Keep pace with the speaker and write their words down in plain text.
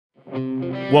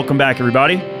Welcome back,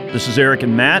 everybody. This is Eric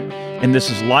and Matt, and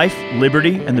this is Life,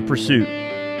 Liberty, and the Pursuit,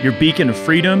 your beacon of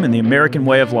freedom and the American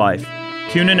way of life.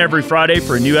 Tune in every Friday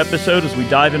for a new episode as we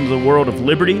dive into the world of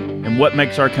liberty and what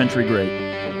makes our country great.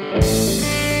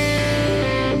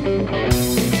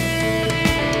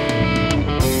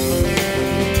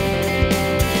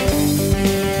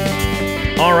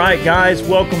 All right, guys,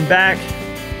 welcome back.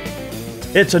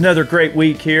 It's another great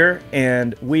week here,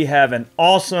 and we have an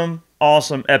awesome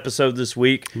episode this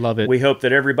week. Love it. We hope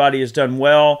that everybody has done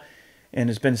well and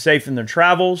has been safe in their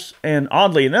travels. And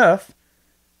oddly enough,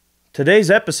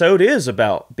 today's episode is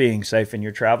about being safe in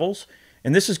your travels.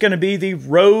 And this is going to be the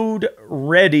Road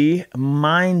Ready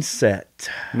Mindset.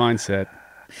 Mindset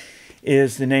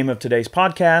Is the name of today's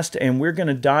podcast. And we're going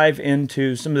to dive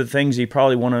into some of the things you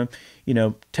probably want to,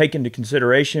 take into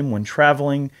consideration when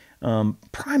traveling.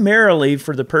 Primarily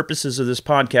for the purposes of this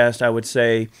podcast, I would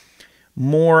say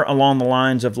more along the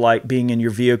lines of like being in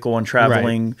your vehicle and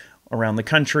traveling around the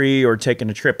country or taking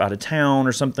a trip out of town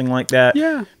or something like that.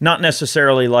 Yeah. Not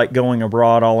necessarily like going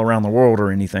abroad all around the world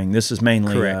or anything. This is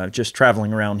mainly just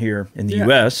traveling around here in the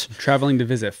U.S. Traveling to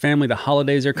visit family. The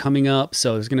holidays are coming up,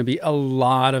 so there's going to be a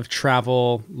lot of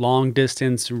travel, long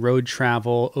distance road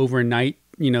travel, overnight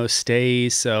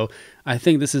stays. So I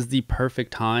think this is the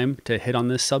perfect time to hit on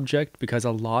this subject because a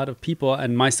lot of people,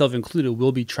 and myself included,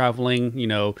 will be traveling,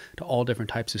 to all different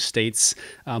types of states.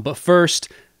 But first,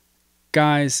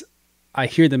 guys, I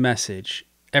hear the message.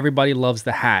 Everybody loves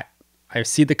the hat. I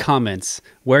see the comments.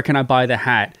 Where can I buy the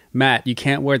hat? Matt, you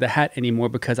can't wear the hat anymore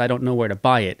because I don't know where to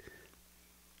buy it.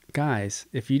 Guys,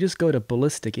 if you just go to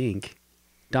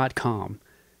ballisticink.com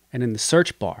and in the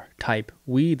search bar type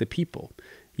We the People,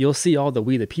 you'll see all the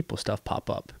We the People stuff pop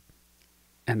up.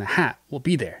 And the hat will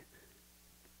be there.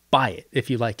 Buy it if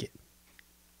you like it.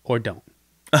 Or don't.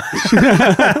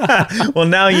 Well,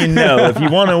 now you know. If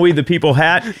you want a We the People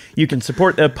hat, you can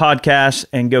support the podcast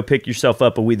and go pick yourself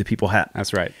up a We the People hat.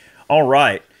 That's right. All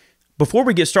right. Before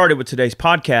we get started with today's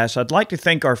podcast, I'd like to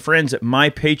thank our friends at My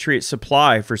Patriot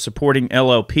Supply for supporting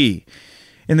LLP.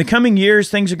 In the coming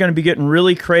years, things are going to be getting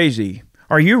really crazy.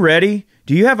 Are you ready?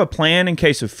 Do you have a plan in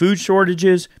case of food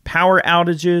shortages, power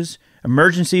outages,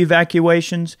 emergency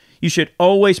evacuations? You should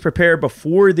always prepare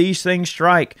before these things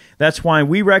strike. That's why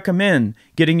we recommend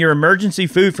getting your emergency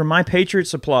food from My Patriot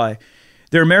Supply.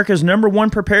 They're America's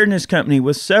 #1 preparedness company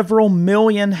with several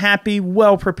million happy,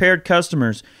 well-prepared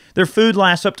customers. Their food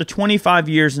lasts up to 25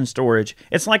 years in storage.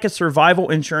 It's like a survival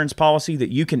insurance policy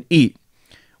that you can eat.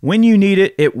 When you need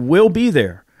it, it will be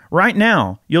there. Right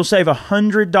now, you'll save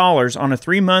 $100 on a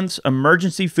 3-month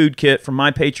emergency food kit from My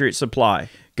Patriot Supply.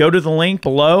 Go to the link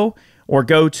below or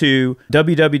go to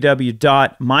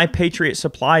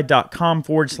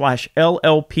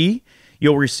www.mypatriotsupply.com/LLP.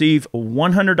 You'll receive a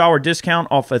 $100 discount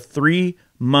off a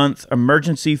 3-month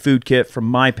emergency food kit from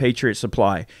My Patriot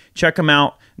Supply. Check them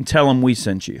out and tell them we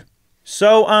sent you.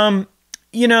 So,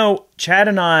 Chad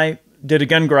and I did a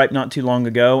gun gripe not too long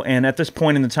ago, and at this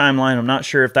point in the timeline, I'm not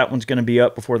sure if that one's going to be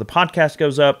up before the podcast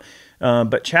goes up,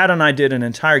 but Chad and I did an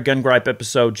entire gun gripe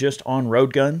episode just on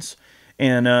road guns.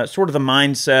 And sort of the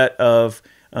mindset of,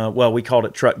 we called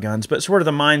it truck guns, but sort of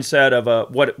the mindset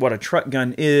of what a truck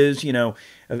gun is, a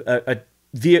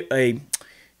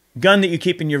gun that you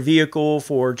keep in your vehicle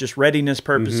for just readiness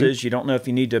purposes. Mm-hmm. You don't know if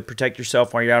you need to protect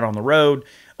yourself while you're out on the road.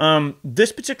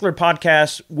 This particular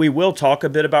podcast, we will talk a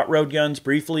bit about road guns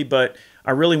briefly, but I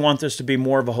really want this to be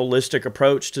more of a holistic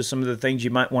approach to some of the things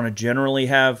you might want to generally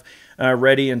have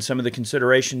ready and some of the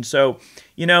considerations. So,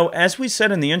 as we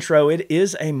said in the intro, it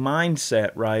is a mindset,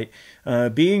 right?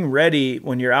 Being ready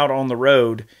when you're out on the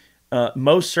road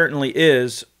most certainly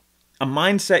is a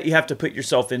mindset you have to put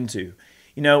yourself into.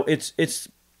 It's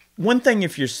one thing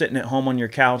if you're sitting at home on your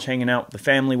couch hanging out with the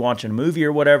family watching a movie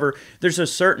or whatever. There's a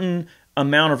certain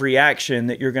amount of reaction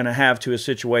that you're going to have to a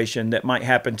situation that might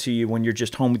happen to you when you're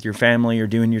just home with your family or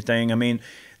doing your thing. I mean,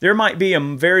 there might be a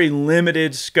very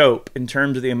limited scope in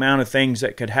terms of the amount of things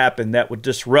that could happen that would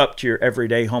disrupt your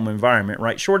everyday home environment,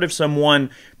 right? Short of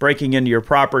someone breaking into your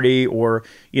property or,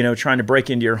 trying to break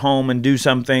into your home and do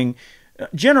something.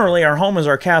 Generally, our home is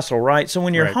our castle, right? So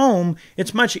when you're home,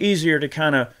 it's much easier to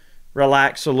kind of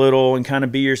relax a little and kind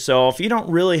of be yourself. You don't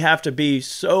really have to be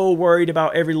so worried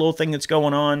about every little thing that's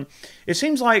going on. It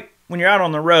seems like when you're out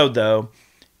on the road, though,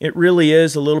 it really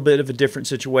is a little bit of a different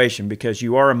situation because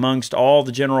you are amongst all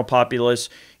the general populace.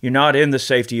 You're not in the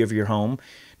safety of your home.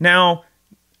 Now,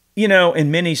 in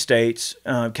many states,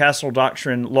 castle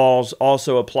doctrine laws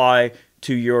also apply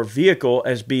to your vehicle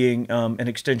as being an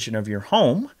extension of your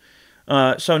home.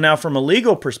 So now from a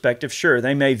legal perspective, sure,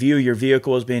 they may view your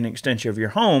vehicle as being an extension of your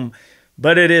home,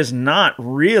 but it is not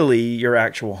really your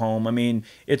actual home. I mean,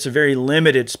 it's a very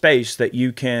limited space that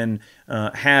you can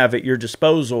have at your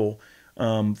disposal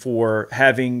for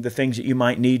having the things that you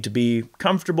might need to be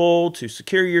comfortable, to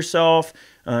secure yourself,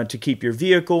 to keep your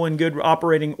vehicle in good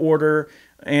operating order,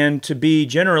 and to be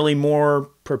generally more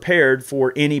prepared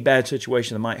for any bad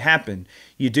situation that might happen.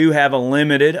 You do have a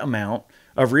limited amount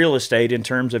of real estate in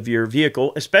terms of your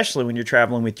vehicle, especially when you're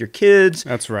traveling with your kids.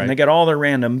 That's right. And they got all their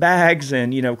random bags,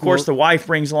 and of course the wife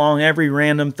brings along every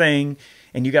random thing,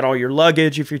 and you got all your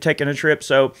luggage if you're taking a trip.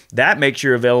 So that makes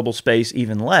your available space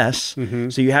even less.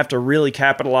 So you have to really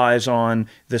capitalize on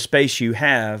the space you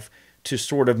have to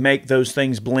sort of make those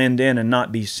things blend in and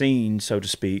not be seen, so to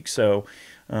speak. So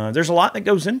there's a lot that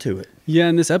goes into it. Yeah,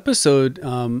 in this episode,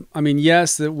 I mean,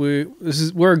 yes, that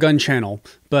we're a gun channel,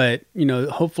 but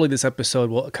hopefully this episode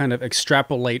will kind of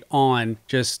extrapolate on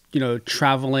just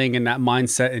traveling and that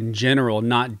mindset in general,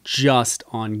 not just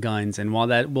on guns. And while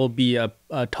that will be a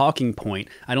talking point,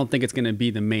 I don't think it's going to be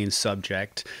the main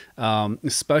subject.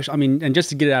 Especially, I mean, and just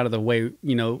to get it out of the way,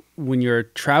 when you're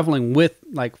traveling with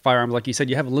like firearms, like you said,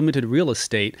 you have limited real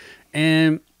estate,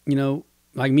 and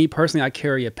like me personally, I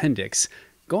carry appendix.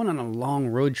 Going on a long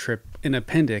road trip in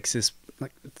appendix is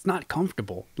like, it's not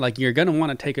comfortable. Like, you're going to want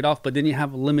to take it off, but then you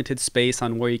have limited space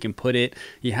on where you can put it.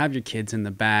 You have your kids in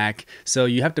the back. So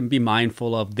you have to be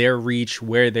mindful of their reach,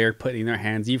 where they're putting their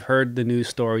hands. You've heard the news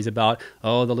stories about,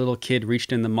 the little kid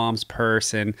reached in the mom's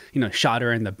purse and, shot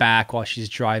her in the back while she's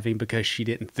driving because she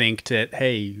didn't think that,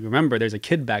 hey, remember, there's a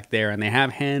kid back there, and they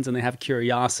have hands and they have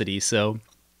curiosity. So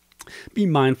be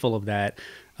mindful of that.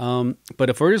 But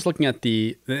if we're just looking at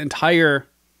the entire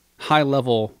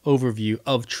high-level overview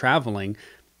of traveling,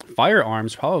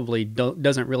 firearms probably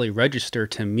doesn't really register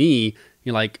to me,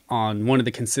 like on one of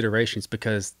the considerations,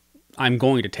 because I'm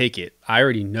going to take it. I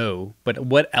already know, but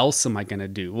what else am I going to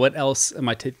do? What else am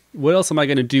I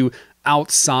going to do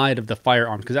outside of the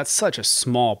firearms? Because that's such a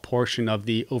small portion of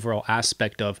the overall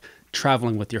aspect of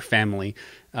traveling with your family.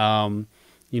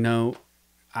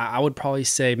 I would probably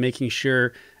say making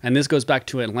sure, and this goes back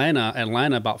to Atlanta.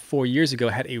 Atlanta about 4 years ago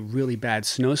had a really bad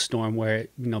snowstorm where,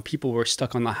 people were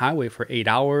stuck on the highway for 8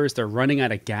 hours. They're running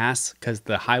out of gas because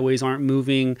the highways aren't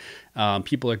moving.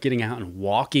 People are getting out and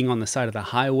walking on the side of the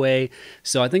highway.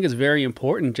 So I think it's very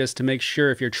important just to make sure,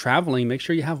 if you're traveling, make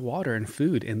sure you have water and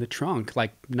food in the trunk.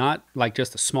 Like, not like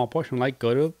just a small portion, like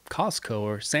go to Costco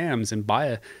or Sam's and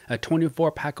buy a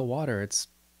 24 pack of water.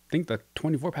 I think the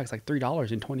 24 pack is like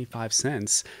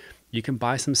 $3.25. You can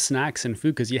buy some snacks and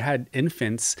food, because you had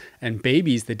infants and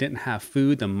babies that didn't have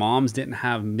food. The moms didn't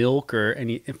have milk or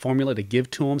any formula to give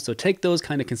to them. So take those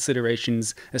kind of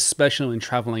considerations, especially when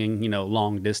traveling,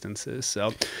 long distances.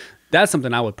 So that's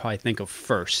something I would probably think of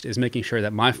first, is making sure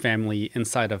that my family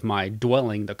inside of my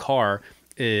dwelling, the car,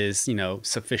 is,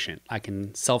 sufficient. I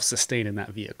can self-sustain in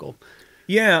that vehicle.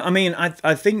 Yeah, I mean,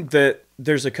 I think that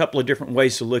there's a couple of different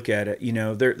ways to look at it.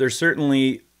 There's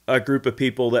certainly a group of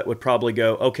people that would probably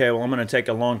go, okay, well, I'm going to take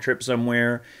a long trip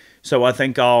somewhere, so I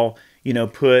think I'll,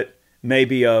 put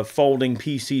maybe a folding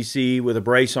PCC with a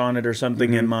brace on it or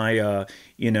something in my,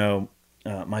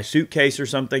 my suitcase or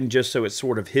something, just so it's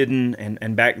sort of hidden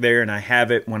and back there, and I have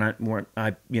it when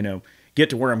I get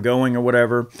to where I'm going or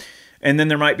whatever. And then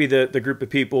there might be the group of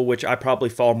people, which I probably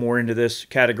fall more into this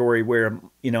category, where,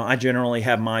 I generally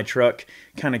have my truck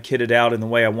kind of kitted out in the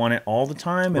way I want it all the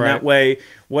time. And that way,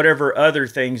 whatever other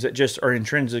things that just are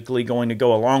intrinsically going to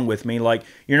go along with me, like,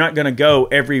 you're not going to go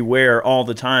everywhere all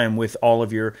the time with all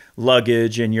of your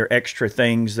luggage and your extra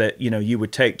things that, you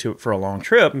would take for a long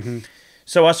trip.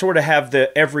 So I sort of have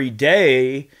the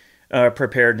everyday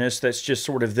preparedness that's just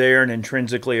sort of there and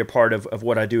intrinsically a part of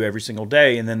what I do every single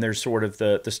day. And then there's sort of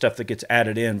the stuff that gets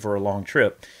added in for a long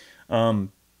trip.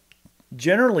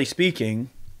 Generally speaking,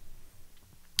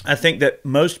 I think that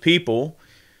most people,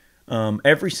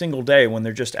 every single day when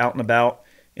they're just out and about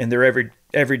in their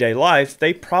everyday life,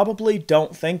 they probably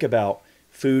don't think about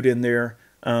food in their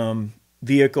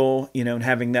vehicle, and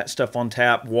having that stuff on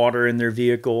tap, water in their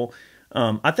vehicle.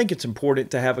 I think it's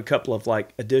important to have a couple of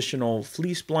like additional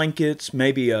fleece blankets,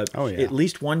 maybe at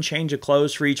least one change of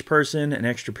clothes for each person, an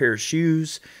extra pair of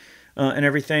shoes, and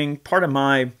everything. Part of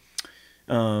my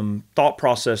thought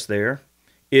process there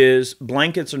is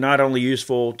blankets are not only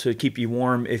useful to keep you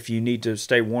warm if you need to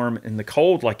stay warm in the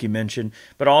cold, like you mentioned,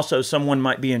 but also someone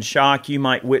might be in shock. You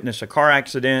might witness a car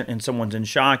accident and someone's in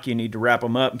shock. You need to wrap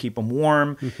them up and keep them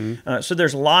warm. So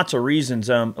there's lots of reasons.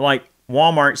 Like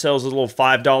Walmart sells the little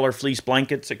 $5 fleece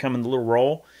blankets that come in the little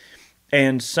roll.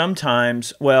 And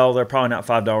sometimes, well, they're probably not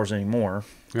 $5 anymore.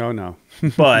 Oh, no.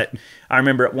 But I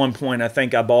remember at one point, I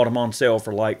think I bought them on sale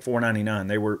for like $4.99.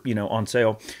 They were, on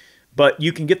sale. But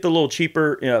you can get the little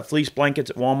cheaper fleece blankets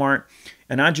at Walmart,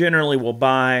 and I generally will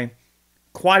buy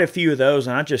quite a few of those,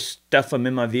 and I just stuff them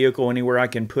in my vehicle anywhere I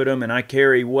can put them, and I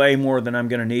carry way more than I'm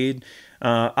going to need.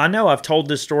 I know I've told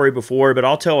this story before, but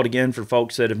I'll tell it again for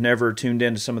folks that have never tuned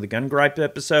into some of the Gun Gripe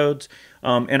episodes.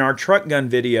 In our truck gun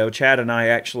video, Chad and I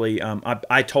actually,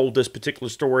 I told this particular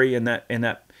story in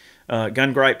that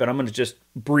Gun Gripe, but I'm going to just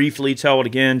briefly tell it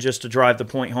again just to drive the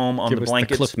point home on the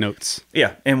blankets. The cliff notes.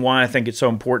 Yeah, and why I think it's so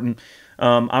important.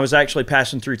 I was actually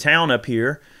passing through town up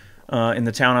here in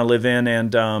the town I live in,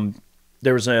 and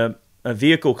there was a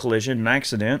vehicle collision, an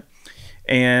accident,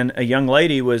 and a young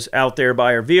lady was out there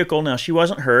by her vehicle. Now, she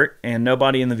wasn't hurt, and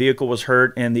nobody in the vehicle was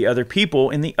hurt, and the other people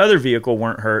in the other vehicle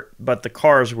weren't hurt, but the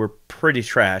cars were pretty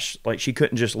trash. Like, she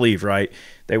couldn't just leave, right?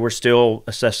 They were still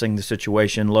assessing the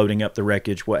situation, loading up the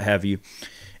wreckage, what have you.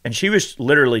 And she was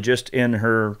literally just in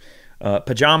her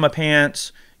pajama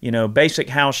pants, basic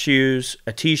house shoes,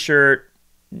 a T-shirt,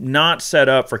 not set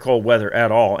up for cold weather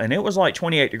at all. And it was like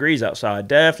 28 degrees outside,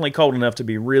 definitely cold enough to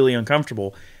be really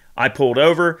uncomfortable. I pulled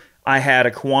over. I had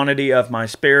a quantity of my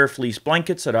spare fleece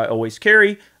blankets that I always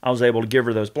carry. I was able to give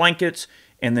her those blankets,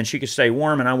 and then she could stay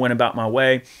warm, and I went about my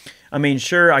way. I mean,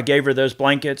 sure, I gave her those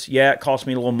blankets. Yeah, it cost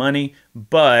me a little money,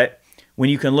 but when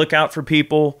you can look out for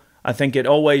people, I think it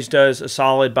always does a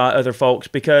solid by other folks,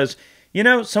 because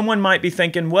someone might be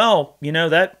thinking, well,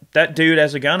 that dude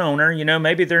as a gun owner,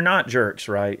 maybe they're not jerks,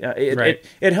 right?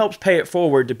 It helps pay it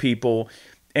forward to people,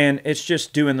 and it's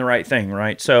just doing the right thing,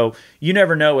 right? So you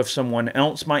never know if someone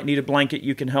else might need a blanket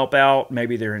you can help out.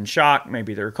 Maybe they're in shock,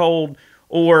 maybe they're cold,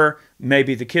 or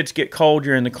maybe the kids get cold,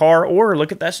 you're in the car, or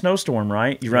look at that snowstorm,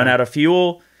 right? You run out of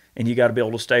fuel, and you got to be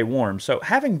able to stay warm. So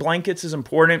having blankets is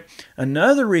important.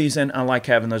 Another reason I like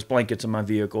having those blankets in my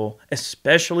vehicle,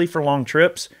 especially for long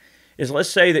trips, is let's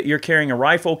say that you're carrying a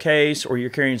rifle case or you're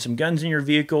carrying some guns in your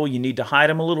vehicle, you need to hide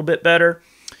them a little bit better.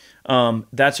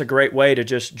 That's a great way to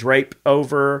just drape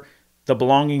over the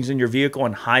belongings in your vehicle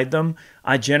and hide them.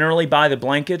 I generally buy the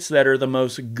blankets that are the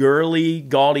most girly,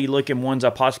 gaudy looking ones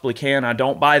I possibly can. I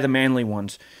don't buy the manly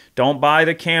ones. Don't buy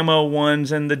the camo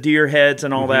ones and the deer heads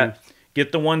and all that.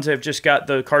 Get the ones that have just got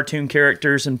the cartoon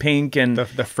characters in pink and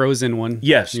the Frozen one.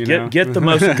 Yes, get the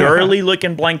most girly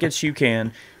looking blankets you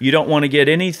can. You don't want to get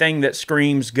anything that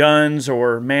screams guns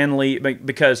or manly,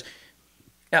 because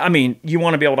I mean, you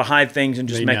want to be able to hide things and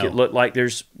just make it look like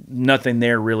there's nothing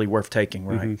there really worth taking,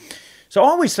 right? So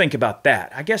always think about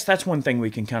that. I guess that's one thing we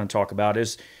can kind of talk about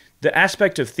is the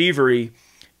aspect of thievery.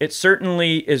 It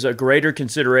certainly is a greater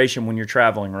consideration when you're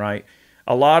traveling, right?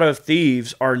 A lot of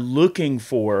thieves are looking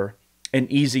for an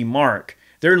easy mark.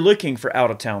 They're looking for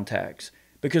out-of-town tags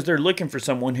because they're looking for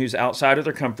someone who's outside of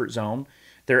their comfort zone.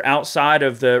 They're outside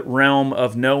of the realm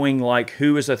of knowing like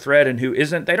who is a threat and who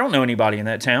isn't. They don't know anybody in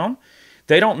that town.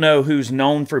 They don't know who's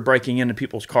known for breaking into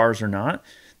people's cars or not.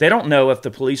 They don't know if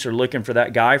the police are looking for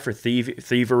that guy for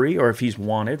thievery or if he's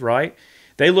wanted, right?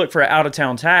 They look for an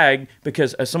out-of-town tag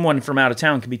because someone from out of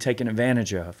town can be taken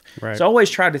advantage of. Right. So I always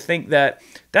try to think that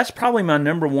that's probably my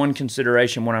number one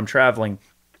consideration when I'm traveling,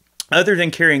 other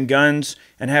than carrying guns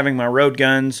and having my road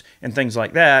guns and things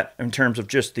like that, in terms of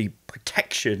just the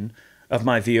protection of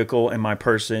my vehicle and my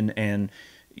person and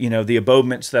the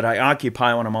abodements that I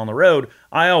occupy when I'm on the road.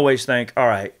 I always think, all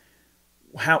right,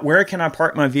 where can I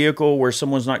park my vehicle where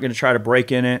someone's not going to try to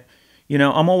break in it?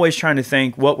 I'm always trying to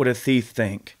think, what would a thief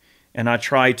think? And I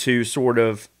try to sort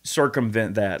of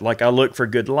circumvent that. Like I look for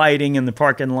good lighting in the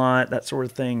parking lot, that sort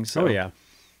of thing. So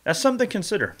that's something to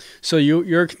consider. So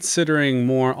you're considering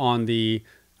more on the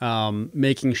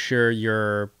making sure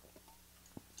you're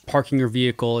parking your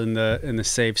vehicle in the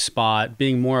safe spot,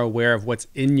 being more aware of what's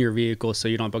in your vehicle so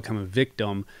you don't become a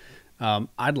victim.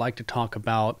 I'd like to talk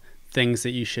about things that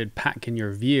you should pack in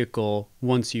your vehicle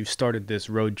once you've started this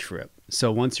road trip.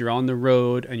 So once you're on the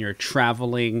road and you're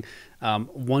traveling,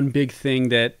 one big thing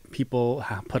that people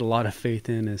put a lot of faith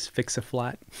in is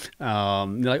Fix-A-Flat. They're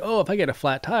like, oh, if I get a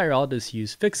flat tire, I'll just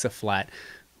use Fix-A-Flat.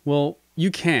 Well,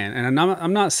 you can, and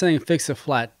I'm not saying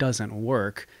Fix-A-Flat doesn't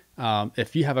work.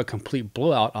 If you have a complete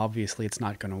blowout, obviously it's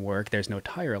not going to work. There's no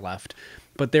tire left.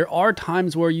 But there are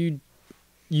times where you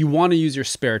want to use your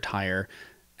spare tire,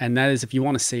 and that is if you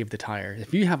want to save the tire.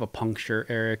 If you have a puncture,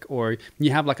 Eric, or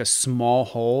you have like a small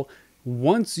hole,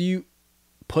 once you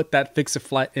put that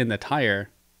Fix-A-Flat in the tire,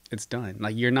 it's done.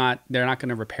 Like they're not going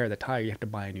to repair the tire. You have to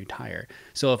buy a new tire.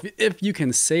 So if you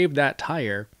can save that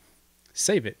tire,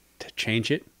 save it, to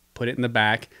change it, put it in the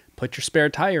back, put your spare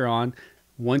tire on.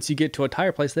 Once you get to a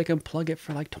tire place, they can plug it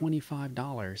for like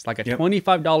 $25. Like a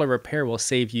 $25 repair will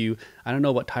save you. I don't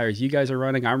know what tires you guys are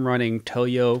running. I'm running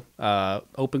Toyo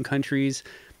Open Countries.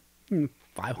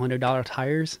 $500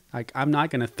 tires. Like, I'm not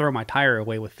going to throw my tire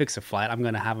away with Fix-A-Flat. I'm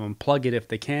going to have them plug it if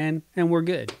they can, and we're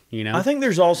good, you know? I think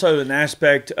there's also an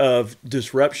aspect of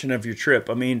disruption of your trip.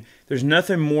 I mean, there's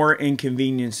nothing more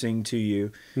inconveniencing to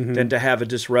you than to have a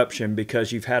disruption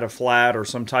because you've had a flat or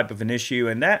some type of an issue,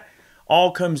 and that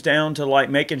all comes down to like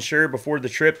making sure before the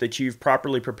trip that you've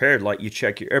properly prepared. Like you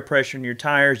check your air pressure in your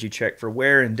tires, you check for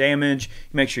wear and damage,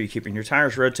 you make sure you're keeping your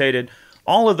tires rotated.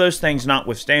 All of those things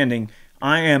notwithstanding,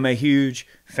 I am a huge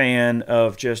fan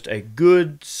of just a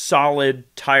good,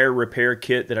 solid tire repair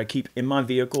kit that I keep in my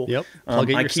vehicle. Yep. Plug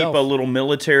it I yourself. keep a little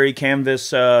military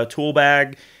canvas tool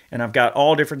bag, and I've got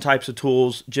all different types of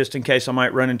tools just in case I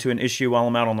might run into an issue while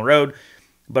I'm out on the road.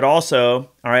 But also,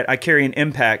 all right, I carry an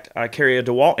impact. I carry a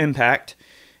DeWalt impact,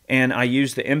 and I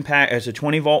use the impact as a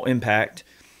 20-volt impact,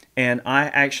 and I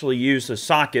actually use the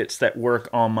sockets that work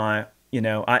on my, you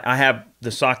know, I have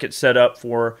the socket set up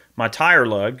for my tire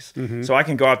lugs, so I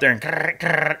can go out there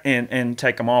and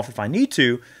take them off if I need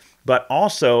to. But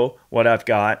also what I've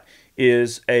got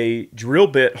is a drill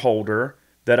bit holder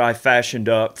that I fashioned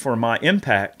up for my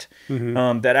impact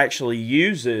that actually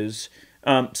uses,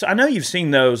 so I know you've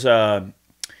seen those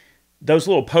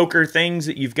little poker things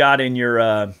that you've got in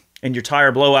your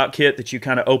tire blowout kit that you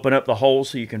kind of open up the hole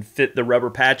so you can fit the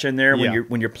rubber patch in there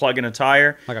when you're plugging a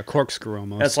tire. Like a corkscrew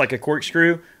almost. That's like a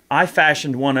corkscrew. I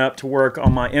fashioned one up to work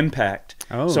on my impact.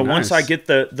 Oh, so nice. once I get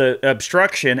the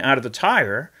obstruction out of the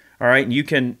tire, all right,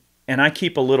 and I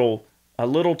keep a little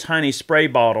tiny spray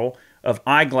bottle of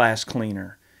eyeglass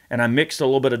cleaner. And I mixed a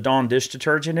little bit of Dawn dish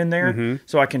detergent in there,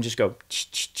 so I can just go,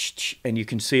 and you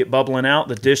can see it bubbling out.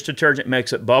 The dish detergent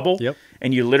makes it bubble,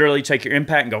 and you literally take your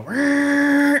impact and go,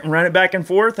 and run it back and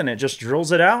forth, and it just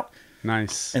drills it out.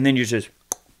 Nice. And then you just,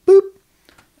 boop.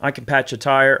 I can patch a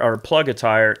tire or plug a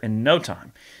tire in no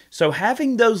time. So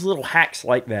having those little hacks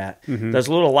like that, those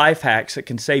little life hacks that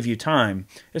can save you time,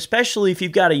 especially if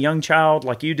you've got a young child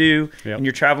like you do and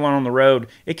you're traveling on the road,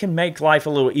 it can make life a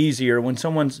little easier when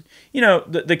someone's, you know,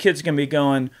 the kid's going to be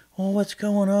going, oh, what's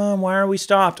going on? Why are we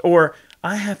stopped? Or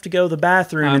I have to go to the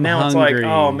bathroom. And now hungry. It's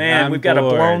like, oh, man, we've got a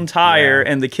bored. blown tire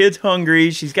and the kid's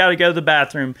hungry. She's got to go to the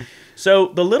bathroom. So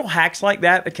the little hacks like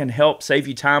that can help save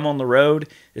you time on the road,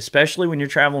 especially when you're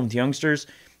traveling with youngsters,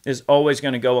 is always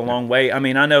going to go a long way. I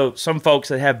mean, I know some folks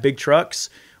that have big trucks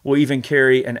will even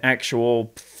carry an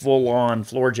actual full-on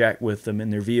floor jack with them in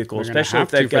their vehicle, especially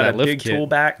if they've got a big tool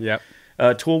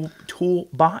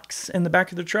box in the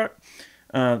back of the truck.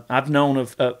 I've known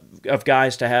of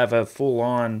guys to have a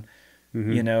full-on,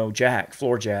 you know,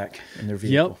 floor jack in their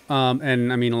vehicle. Yep.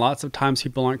 And I mean, lots of times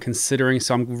people aren't considering,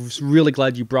 so I'm really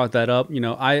glad you brought that up. You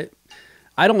know,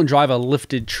 I don't drive a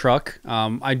lifted truck.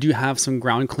 I do have some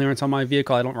ground clearance on my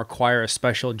vehicle. I don't require a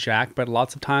special jack, but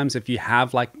lots of times if you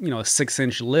have like, you know, a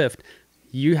 6-inch lift,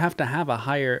 you have to have a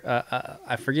higher,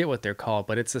 I forget what they're called,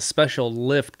 but it's a special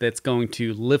lift that's going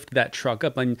to lift that truck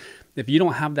up. And if you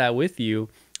don't have that with you,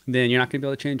 then you're not going to be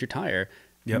able to change your tire.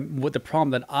 Yep. What the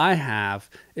problem that I have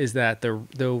is that the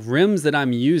rims that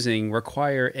I'm using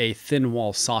require a thin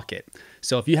wall socket.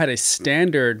 So if you had a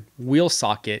standard wheel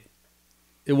socket,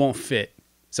 it won't fit.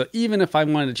 So even if I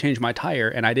wanted to change my tire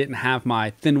and I didn't have my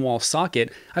thin wall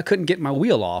socket, I couldn't get my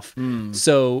wheel off.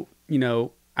 So, you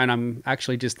know, and I'm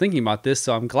actually just thinking about this,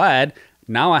 so I'm glad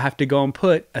now I have to go and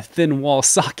put a thin wall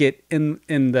socket in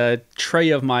the tray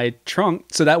of my trunk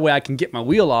so that way I can get my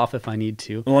wheel off if I need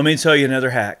to. Well, let me tell you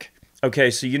another hack.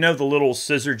 Okay, so you know the little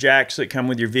scissor jacks that come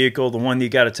with your vehicle, the one you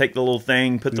got to take the little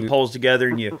thing, put the poles together,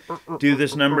 and you do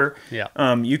this number?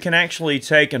 Yeah. You can actually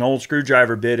take an old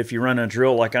screwdriver bit if you run a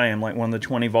drill like I am, like one of the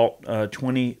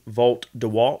 20-volt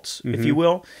DeWalts, if you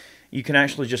will. You can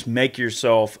actually just make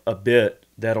yourself a bit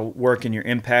that'll work in your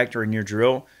impact or in your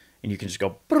drill, and you can just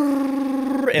go,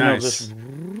 and it'll just...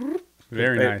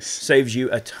 Very nice. Saves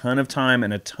you a ton of time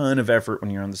and a ton of effort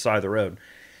when you're on the side of the road.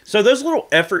 So those little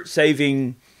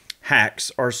effort-saving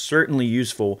hacks are certainly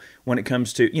useful when it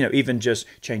comes to, you know, even just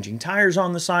changing tires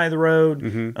on the side of the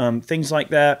road, things like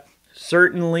that.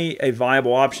 Certainly a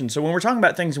viable option. So when we're talking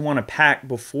about things we want to pack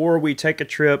before we take a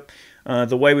trip,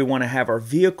 the way we want to have our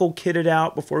vehicle kitted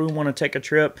out before we want to take a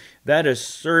trip, that is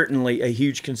certainly a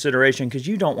huge consideration because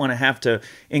you don't want to have to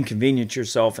inconvenience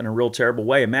yourself in a real terrible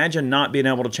way. Imagine not being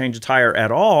able to change a tire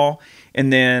at all,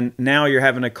 and then now you're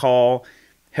having to call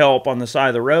help on the side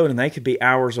of the road, and they could be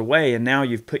hours away, and now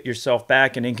you've put yourself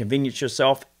back and inconvenienced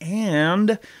yourself.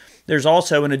 And there's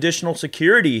also an additional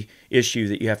security issue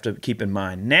that you have to keep in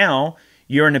mind. Now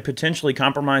you're in a potentially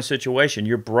compromised situation.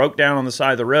 You're broke down on the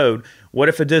side of the road. What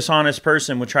if a dishonest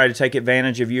person would try to take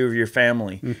advantage of you or your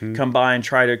family, come by and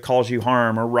try to cause you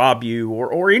harm or rob you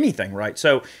or anything, right?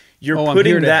 So you're I'm here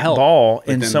putting to that help, ball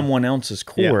but in then- someone else's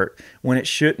court when it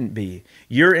shouldn't be.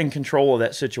 You're in control of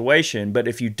that situation, but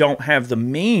if you don't have the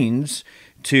means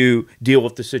to deal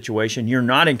with the situation, you're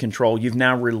not in control. You've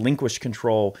now relinquished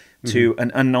control to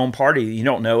an unknown party. You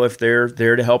don't know if they're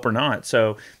there to help or not.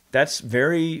 So that's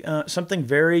very something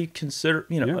very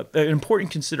an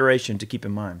important consideration to keep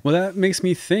in mind. Well, that makes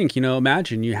me think,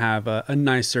 imagine you have a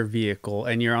nicer vehicle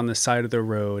and you're on the side of the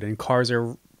road and cars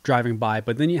are driving by,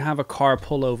 but then you have a car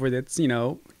pull over that's,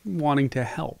 wanting to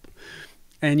help.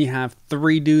 And you have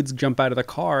 3 dudes jump out of the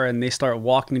car and they start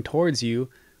walking towards you.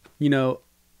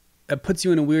 It puts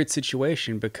you in a weird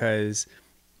situation because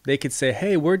they could say,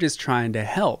 hey, we're just trying to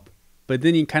help. But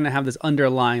then you kind of have this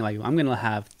underlying, like, I'm going to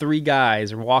have 3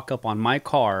 guys walk up on my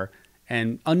car,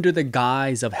 and under the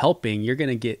guise of helping, you're going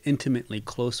to get intimately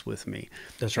close with me.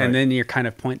 That's right. And then you're kind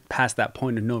of past that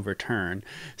point of no return.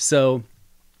 So,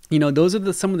 those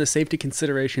are some of the safety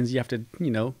considerations you have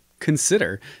to,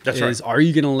 consider. That's right. Are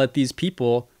you going to let these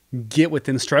people get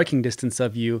within striking distance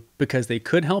of you because they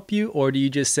could help you? Or do you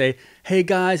just say, hey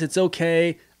guys, it's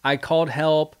okay, I called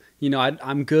help,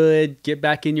 I'm good, get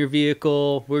back in your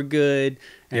vehicle, we're good.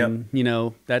 And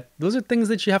those are things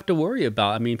that you have to worry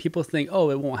about. I mean, people think, oh,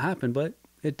 it won't happen, but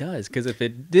it does, because if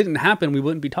it didn't happen, we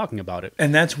wouldn't be talking about it.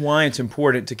 And that's why it's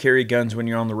important to carry guns when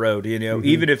you're on the road.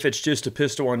 Even if it's just a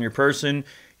pistol on your person,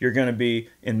 you're going to be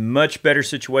in much better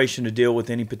situation to deal with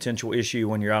any potential issue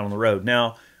when you're out on the road.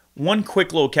 Now, one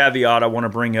quick little caveat I want to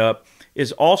bring up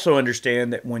is also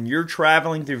understand that when you're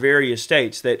traveling through various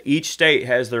states, that each state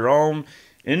has their own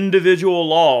individual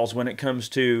laws when it comes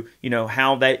to,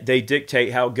 how they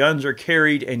dictate how guns are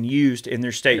carried and used in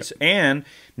their states. Yep. And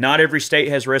not every state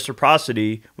has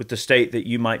reciprocity with the state that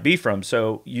you might be from.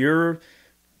 So you're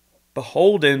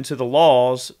beholden to the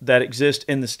laws that exist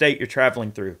in the state you're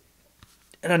traveling through.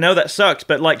 And I know that sucks,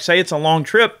 but like, say it's a long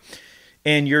trip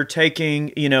and you're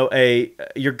taking,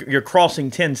 you're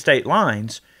crossing 10 state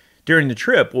lines during the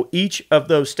trip. Well, each of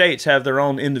those states have their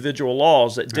own individual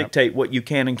laws that dictate what you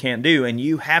can and can't do, and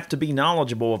you have to be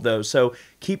knowledgeable of those. So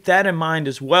keep that in mind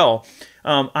as well.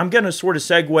 I'm going to sort of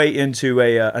segue into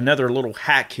another little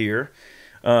hack here.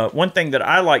 One thing that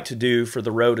I like to do for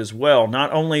the road as well,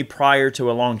 not only prior to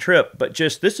a long trip, but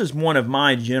just this is one of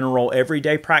my general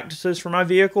everyday practices for my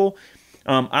vehicle.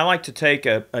 I like to take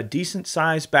a decent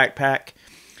sized backpack,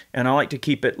 and I like to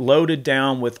keep it loaded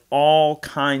down with all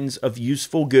kinds of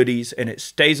useful goodies, and it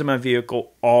stays in my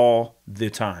vehicle all the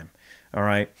time. All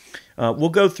right. We'll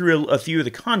go through a few of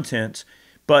the contents,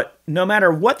 but no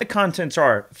matter what the contents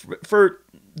are, for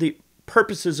the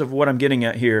purposes of what I'm getting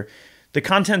at here, the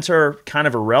contents are kind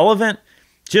of irrelevant.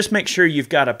 Just make sure you've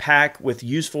got a pack with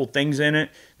useful things in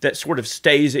it that sort of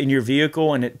stays in your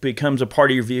vehicle and it becomes a part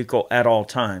of your vehicle at all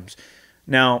times.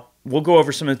 Now, we'll go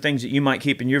over some of the things that you might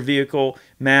keep in your vehicle.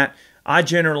 Matt, I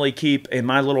generally keep in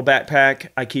my little backpack,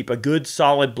 I keep a good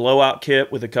solid blowout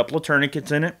kit with a couple of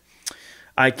tourniquets in it.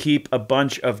 I keep a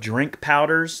bunch of drink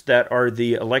powders that are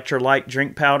the electrolyte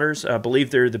drink powders. I believe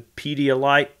they're the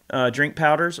Pedialyte drink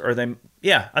powders.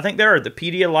 Yeah, I think they are the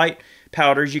Pedialyte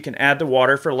powders. You can add the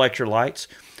water for electrolytes.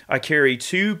 I carry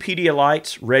 2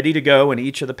 Pedialytes ready to go in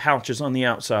each of the pouches on the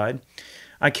outside.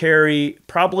 I carry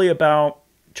probably about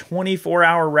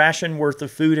 24-hour ration worth of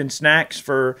food and snacks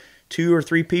for 2 or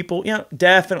 3 people.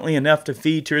 Definitely enough to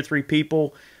feed 2 or 3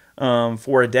 people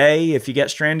for a day. If you get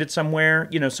stranded somewhere,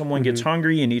 someone gets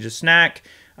hungry and needs a snack,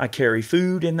 I carry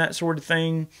food and that sort of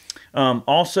thing.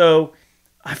 Also,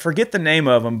 I forget the name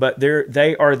of them, but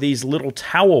they are these little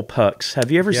towel pucks.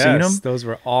 Have you ever seen them? Those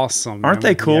were awesome. Aren't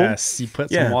they cool? Yes, you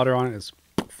put some water on it.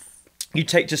 You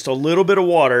take just a little bit of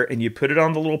water and you put it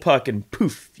on the little puck, and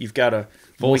poof, you've got a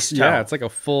moist towel. Yeah, it's like a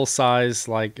full size.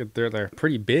 Like they're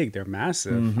pretty big. They're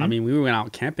massive. I mean, we went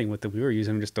out camping with them. We were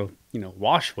using them just to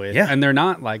wash with. Yeah, and they're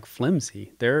not like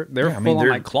flimsy. They're full on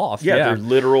like cloth. Yeah, they're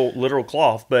literal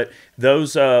cloth. But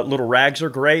those little rags are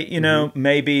great.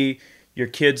 Maybe your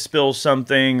kid spills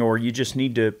something, or you just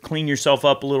need to clean yourself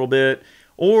up a little bit.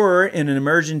 Or in an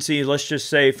emergency, let's just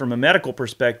say from a medical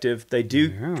perspective, they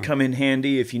do come in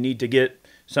handy if you need to get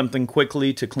something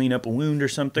quickly to clean up a wound or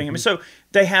something. I mean, so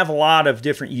they have a lot of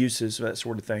different uses, that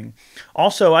sort of thing.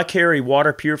 Also, I carry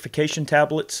water purification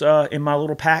tablets in my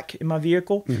little pack in my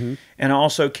vehicle. And I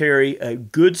also carry a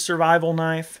good survival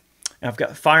knife. I've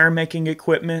got fire-making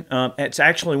equipment. It's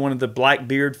actually one of the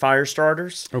Blackbeard fire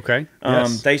starters. Okay.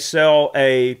 Yes. They sell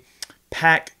a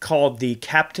pack called the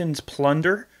Captain's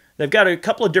Plunder. They've got a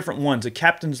couple of different ones, a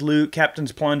Captain's Loot,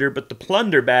 Captain's Plunder, but the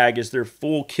Plunder bag is their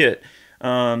full kit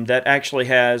that actually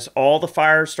has all the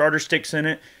fire starter sticks in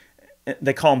it.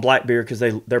 They call them Blackbeard because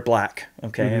they're black,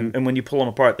 okay? And when you pull them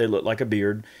apart, they look like a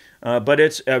beard. But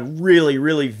it's a really,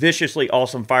 really viciously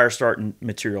awesome fire starting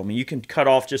material. I mean, you can cut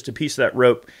off just a piece of that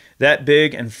rope that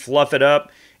big and fluff it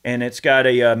up, and it's got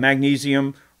a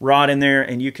magnesium rod in there,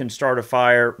 and you can start a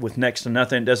fire with next to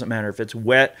nothing. It doesn't matter if it's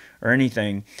wet or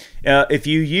anything. If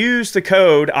you use the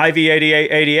code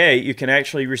IV8888, you can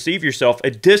actually receive yourself a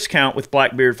discount with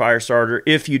Blackbeard Fire Starter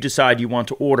if you decide you want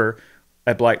to order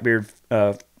a Blackbeard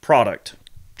product.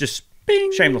 Just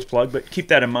bing. Shameless plug, but keep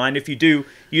that in mind. If you do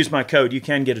use my code, you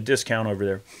can get a discount over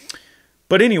there.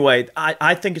 But anyway,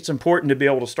 I think it's important to be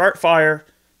able to start fire,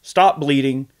 stop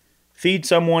bleeding, feed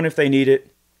someone if they need it,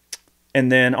 and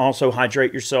then also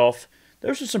hydrate yourself.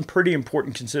 Those are some pretty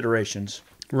important considerations.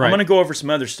 Right. I'm going to go over some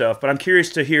other stuff, but I'm curious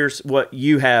to hear what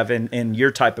you have in your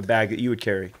type of bag that you would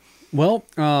carry. Well,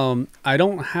 I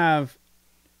don't have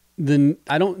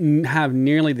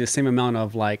nearly the same amount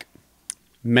of like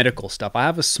medical stuff. I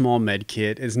have a small med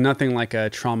kit. It's nothing like a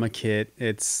trauma kit.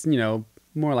 It's,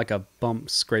 more like a bump,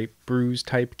 scrape, bruise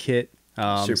type kit.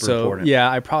 Super important.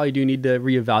 Yeah, I probably do need to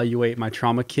reevaluate my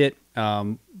trauma kit.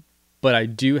 But I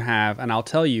do have, and I'll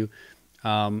tell you,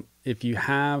 if you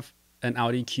have an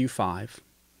Audi Q5,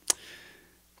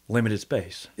 limited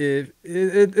space.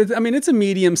 It's a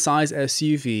medium-sized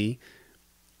SUV.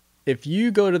 If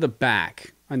you go to the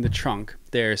back on the trunk,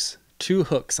 there's 2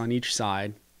 hooks on each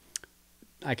side.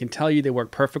 I can tell you they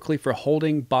work perfectly for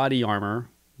holding body armor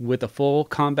with a full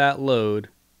combat load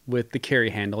with the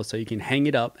carry handle, so you can hang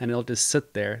it up and it'll just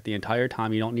sit there the entire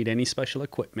time. You don't need any special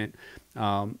equipment.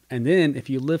 And then if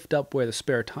you lift up where the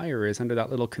spare tire is under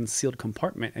that little concealed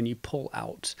compartment and you pull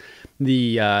out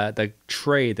the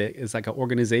tray that is like an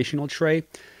organizational tray,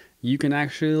 you can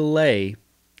actually lay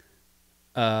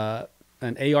an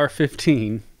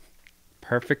AR-15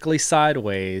 perfectly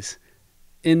sideways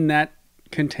in that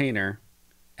container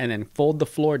and then fold the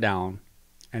floor down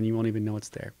and you won't even know it's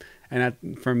there. And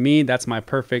for me, that's my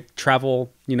perfect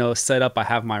travel, setup. I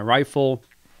have my rifle.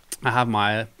 I have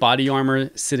my body armor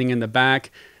sitting in the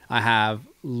back. I have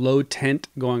low tent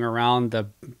going around the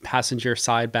passenger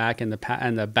side back and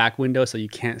the back window, so you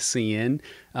can't see in.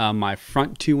 My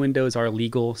front 2 windows are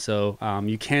legal, so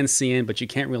you can see in, but you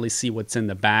can't really see what's in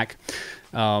the back.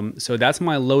 So that's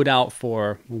my loadout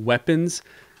for weapons.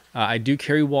 I do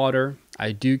carry water.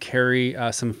 I do carry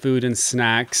some food and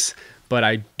snacks, but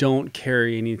I don't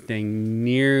carry anything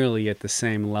nearly at the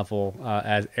same level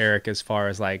as Eric as far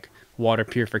as like water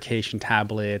purification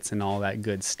tablets and all that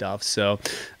good stuff. So,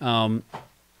 I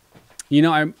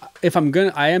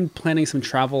am planning some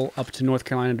travel up to North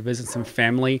Carolina to visit some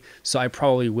family. So I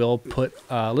probably will put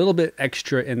a little bit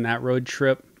extra in that road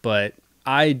trip, but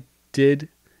I did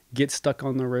get stuck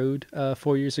on the road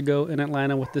 4 years ago in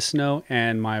Atlanta with the snow,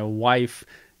 and my wife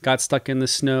got stuck in the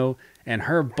snow, and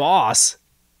her boss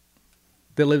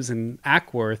that lives in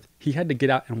Ackworth, he had to get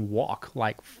out and walk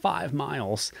like 5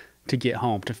 miles to get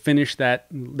home, to finish that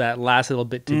last little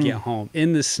bit to get home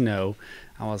in the snow.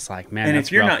 I was like, man, and that's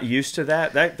if you're rough. not used to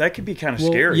that could be kind of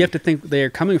scary. You have to think they're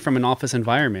coming from an office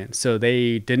environment, so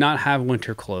they did not have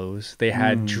winter clothes. They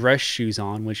had dress shoes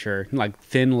on, which are like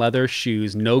thin leather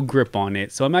shoes, no grip on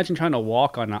it. So imagine trying to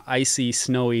walk on an icy,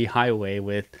 snowy highway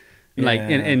with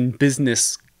in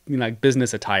business,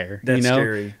 business attire. That's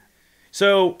scary.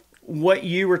 So what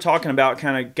you were talking about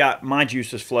kind of got my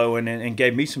juices flowing and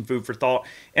gave me some food for thought.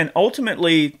 And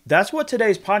ultimately, that's what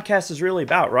today's podcast is really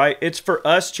about, right? It's for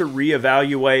us to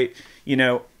reevaluate,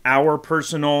 our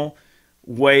personal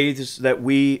ways that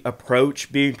we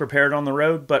approach being prepared on the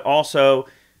road, but also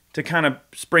to kind of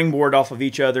springboard off of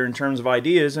each other in terms of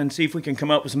ideas and see if we can come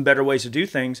up with some better ways to do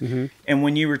things. Mm-hmm. And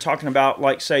when you were talking about,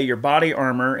 like, say, your body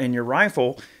armor and your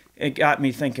rifle, it got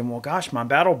me thinking, well, gosh, my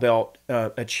battle belt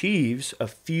achieves a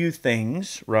few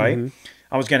things, right? Mm-hmm.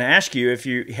 I was going to ask you if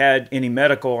you had any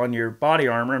medical on your body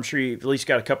armor. I'm sure you at least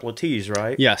got a couple of T's,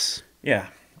 right? Yes. Yeah.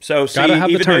 So see,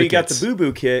 even though you got the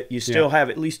boo-boo kit, you still have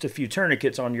at least a few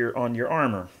tourniquets on your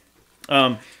armor.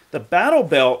 The battle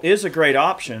belt is a great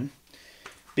option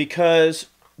because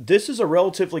this is a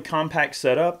relatively compact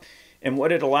setup. And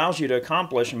what it allows you to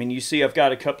accomplish, I mean, you see I've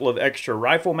got a couple of extra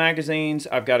rifle magazines.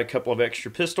 I've got a couple of extra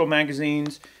pistol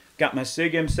magazines. Got my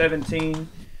SIG M17.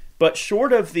 But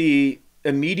short of the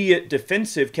immediate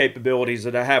defensive capabilities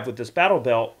that I have with this battle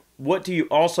belt, what do you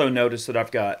also notice that I've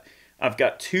got? I've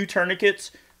got 2 tourniquets,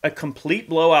 a complete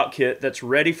blowout kit that's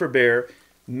ready for bear,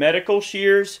 medical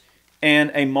shears,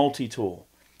 and a multi-tool,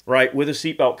 right, with a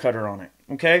seatbelt cutter on it,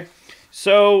 okay?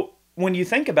 So when you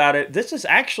think about it, this is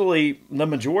actually, the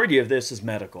majority of this is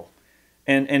medical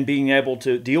and being able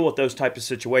to deal with those type of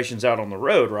situations out on the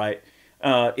road, right?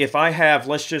 If I have,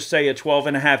 let's just say, a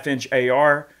 12.5-inch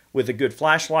AR with a good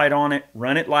flashlight on it.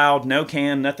 Run it loud, no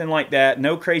can, nothing like that,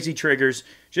 no crazy triggers.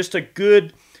 Just a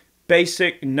good,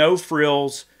 basic, no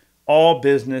frills, all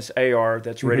business AR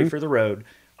that's ready for the road.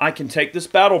 I can take this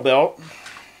battle belt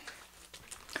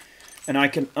and I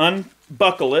can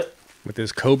unbuckle it. With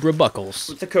his Cobra buckles.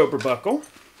 With the Cobra buckle.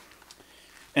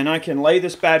 And I can lay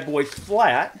this bad boy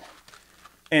flat,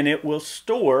 and it will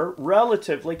store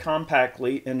relatively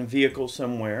compactly in a vehicle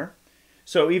somewhere.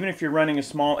 So even if you're running a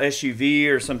small SUV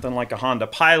or something like a Honda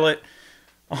Pilot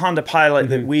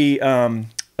that we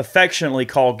affectionately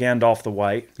call Gandalf the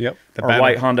White,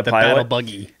 white Honda Pilot, battle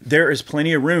buggy. There is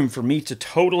plenty of room for me to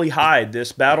totally hide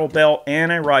this battle belt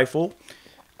and a rifle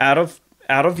out of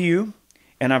view.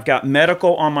 And I've got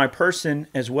medical on my person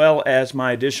as well as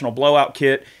my additional blowout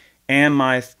kit and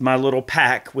my little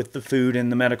pack with the food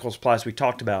and the medical supplies we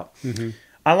talked about.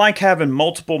 I like having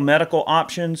multiple medical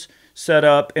options set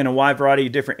up in a wide variety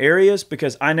of different areas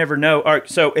because I never know. All right,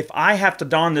 so if I have to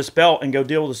don this belt and go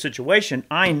deal with a situation,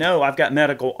 I know I've got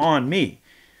medical on me.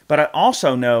 But I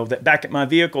also know that back at my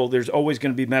vehicle, there's always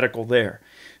going to be medical there.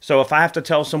 So if I have to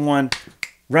tell someone,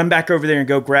 run back over there and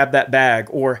go grab that bag,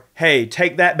 or hey,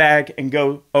 take that bag and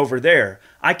go over there,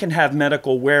 I can have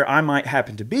medical where I might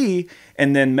happen to be,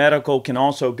 and then medical can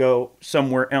also go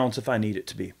somewhere else if I need it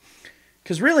to be.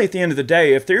 Because really, at the end of the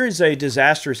day, if there is a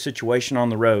disastrous situation on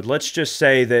the road, let's just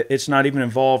say that it's not even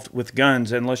involved with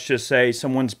guns, and let's just say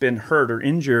someone's been hurt or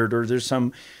injured, or there's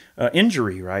some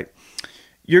injury, right?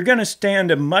 You're going to stand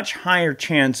a much higher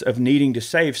chance of needing to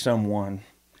save someone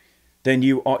then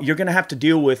you're going to have to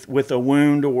deal with a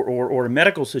wound or a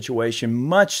medical situation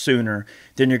much sooner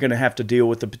than you're going to have to deal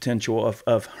with the potential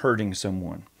of hurting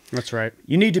someone. That's right.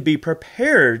 You need to be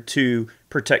prepared to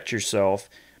protect yourself,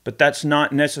 but that's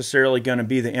not necessarily going to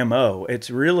be the MO. It's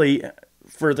really,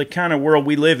 for the kind of world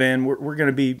we live in, we're going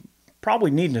to be probably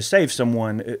needing to save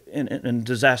someone in a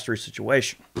disastrous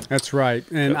situation. That's right.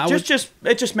 And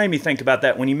it just made me think about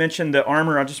that. When you mentioned the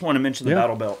armor, I just want to mention the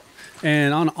battle belt.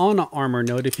 And on an armor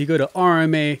note, if you go to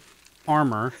RMA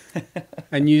Armor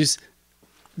and use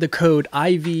the code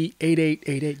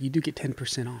IV8888, you do get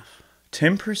 10% off.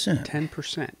 10%?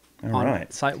 10%. All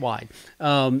right. Site-wide.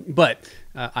 But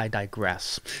I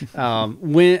digress.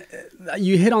 When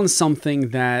you hit on something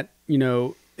that,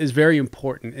 is very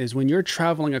important is when you're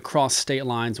traveling across state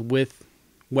lines with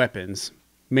weapons,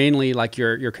 mainly like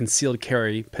your concealed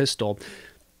carry pistol,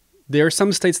 there are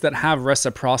some states that have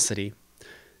reciprocity.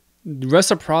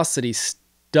 Reciprocity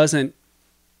doesn't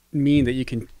mean that you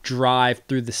can drive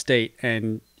through the state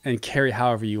and carry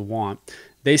however you want.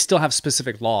 They still have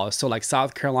specific laws. So like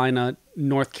South Carolina,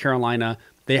 North Carolina,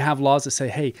 they have laws that say,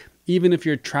 hey, even if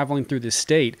you're traveling through the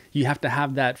state, you have to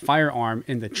have that firearm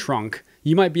in the trunk.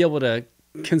 You might be able to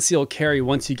conceal carry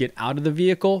once you get out of the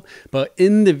vehicle, but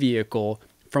in the vehicle,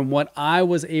 from what I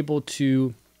was able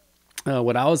to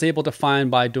find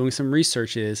by doing some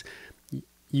research is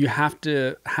you have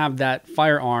to have that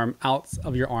firearm out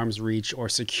of your arm's reach or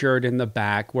secured in the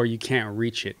back where you can't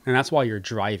reach it. And that's while you're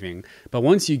driving. But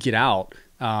once you get out,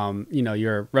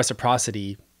 your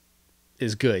reciprocity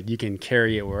is good. You can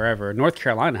carry it wherever. North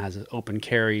Carolina has an open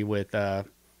carry with, you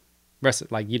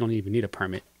don't even need a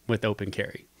permit with open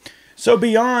carry. So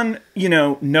beyond,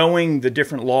 knowing the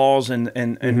different laws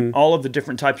and all of the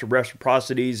different types of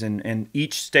reciprocities and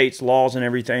each state's laws and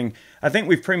everything, I think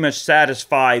we've pretty much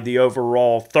satisfied the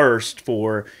overall thirst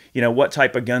for, what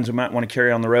type of guns we might want to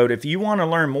carry on the road. If you want to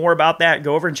learn more about that,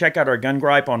 go over and check out our gun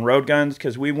gripe on road guns,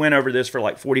 because we went over this for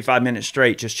like 45 minutes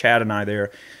straight, just Chad and I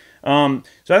there. So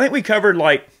I think we covered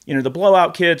the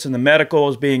blowout kits and the medical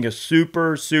as being a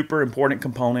super, super important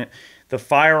component. The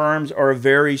firearms are a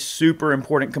very super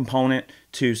important component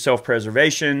to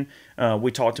self-preservation.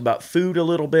 We talked about food a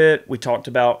little bit. We talked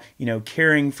about,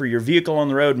 caring for your vehicle on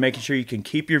the road, making sure you can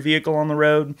keep your vehicle on the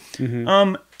road.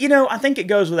 I think it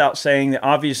goes without saying that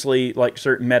obviously like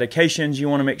certain medications you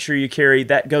want to make sure you carry.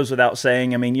 That goes without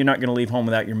saying. I mean, you're not going to leave home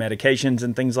without your medications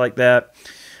and things like that.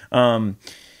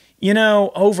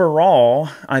 Overall,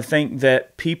 I think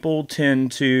that people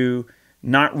tend to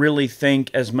not really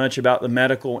think as much about the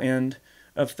medical end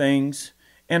of things.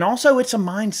 And also it's a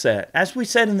mindset. As we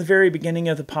said in the very beginning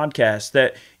of the podcast,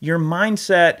 that your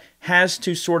mindset has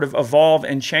to sort of evolve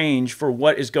and change for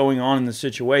what is going on in the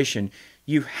situation.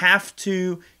 You have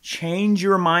to change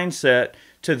your mindset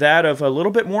to that of a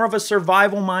little bit more of a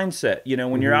survival mindset.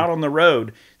 When you're out on the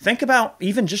road, think about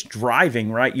even just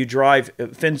driving, right? You drive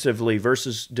offensively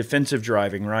versus defensive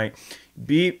driving, right?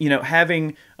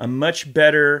 Having a much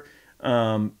better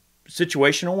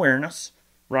situational awareness,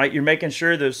 right? You're making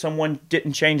sure that if someone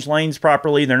didn't change lanes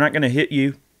properly, they're not going to hit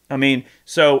you.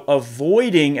 So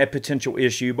avoiding a potential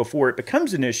issue before it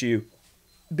becomes an issue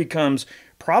becomes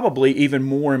probably even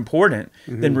more important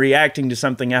than reacting to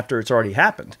something after it's already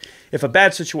happened. If a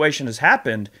bad situation has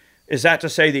happened, is that to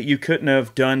say that you couldn't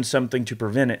have done something to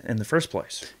prevent it in the first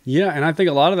place? Yeah, and I think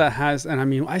a lot of that has, and I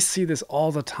mean, I see this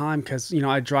all the time because,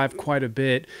 I drive quite a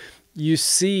bit. You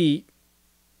see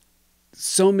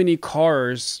so many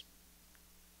cars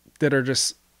that are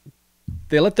just,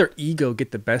 they let their ego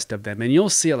get the best of them. And you'll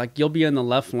see it, like you'll be in the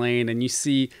left lane and you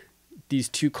see these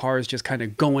two cars just kind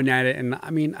of going at it. And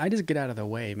I mean, I just get out of the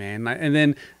way, man. And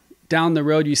then down the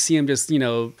road, you see them just,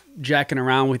 jacking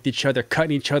around with each other,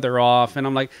 cutting each other off. And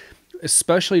I'm like,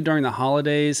 especially during the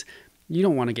holidays, you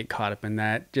don't want to get caught up in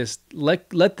that. Just let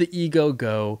the ego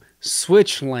go,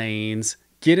 switch lanes,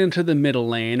 get into the middle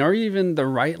lane or even the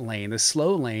right lane, the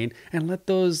slow lane, and let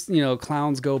those,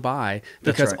 clowns go by,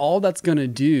 because all that's going to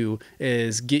do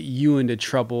is get you into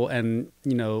trouble. And,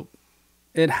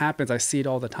 it happens. I see it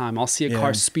all the time. I'll see a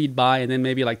car speed by, and then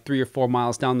maybe like 3 or 4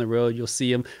 miles down the road, you'll see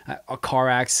him, a car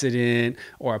accident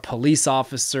or a police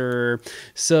officer.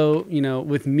 So,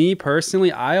 with me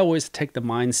personally, I always take the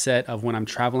mindset of when I'm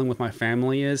traveling with my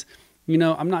family is,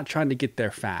 I'm not trying to get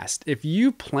there fast. If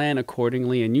you plan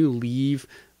accordingly and you leave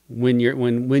when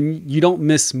you don't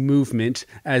miss movement,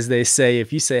 as they say,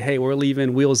 if you say, hey, we're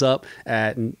leaving wheels up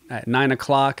at 9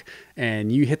 o'clock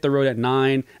and you hit the road at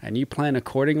 9 and you plan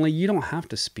accordingly, you don't have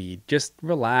to speed. Just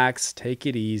relax, take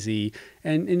it easy,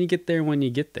 and you get there when you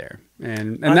get there.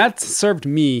 And that's served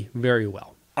me very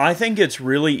well. I think it's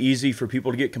really easy for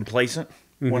people to get complacent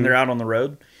when they're out on the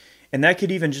road. And that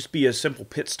could even just be a simple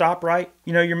pit stop, right?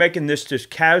 You're making this just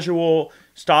casual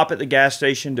stop at the gas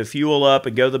station to fuel up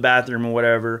and go to the bathroom or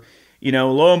whatever.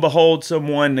 Lo and behold,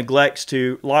 someone neglects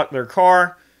to lock their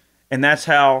car, and that's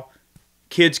how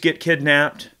kids get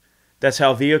kidnapped. That's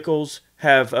how vehicles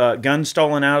have guns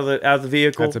stolen out of the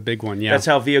vehicle. That's a big one, yeah. That's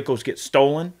how vehicles get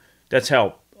stolen. That's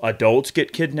how adults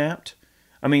get kidnapped.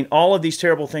 I mean, all of these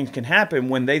terrible things can happen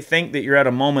when they think that you're at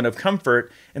a moment of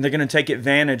comfort, and they're going to take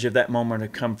advantage of that moment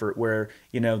of comfort where,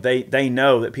 they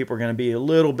know that people are going to be a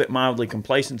little bit mildly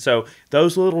complacent. So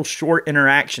those little short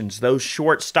interactions, those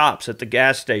short stops at the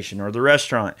gas station or the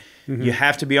restaurant, you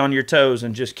have to be on your toes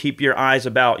and just keep your eyes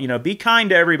about, be kind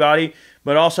to everybody,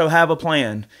 but also have a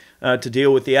plan to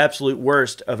deal with the absolute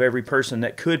worst of every person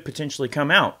that could potentially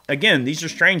come out. Again, these are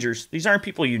strangers. These aren't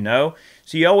people you know.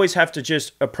 So you always have to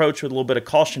just approach with a little bit of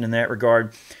caution in that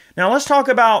regard. Now let's talk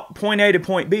about point A to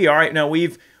point B. All right, now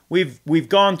we've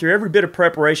gone through every bit of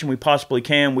preparation we possibly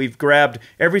can. We've grabbed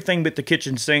everything but the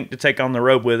kitchen sink to take on the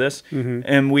road with us.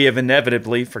 And we have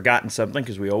inevitably forgotten something,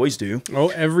 because we always do. Oh,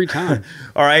 every time.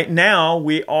 All right, now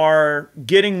we are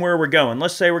getting where we're going.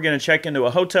 Let's say we're going to check into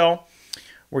a hotel.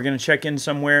 We're going to check in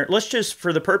somewhere. Let's just,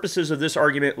 for the purposes of this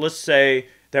argument, let's say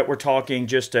that we're talking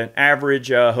just an average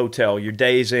hotel, your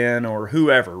Days Inn or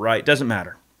whoever, right? Doesn't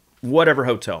matter. Whatever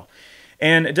hotel.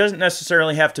 And it doesn't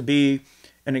necessarily have to be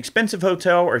an expensive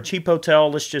hotel or a cheap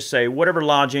hotel. Let's just say whatever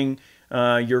lodging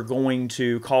you're going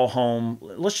to call home.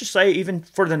 Let's just say even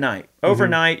for the night.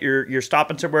 Overnight, you're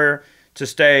stopping somewhere to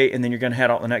stay, and then you're going to head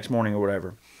out the next morning or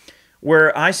whatever.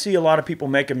 Where I see a lot of people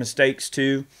making mistakes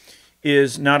too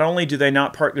is not only do they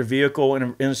not park their vehicle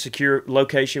in a secure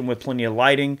location with plenty of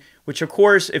lighting, which of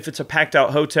course, if it's a packed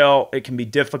out hotel, it can be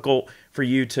difficult for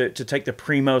you to take the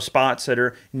primo spots that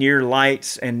are near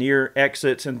lights and near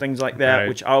exits and things like that,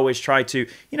 which I always try to,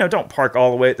 don't park all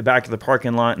the way at the back of the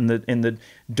parking lot in the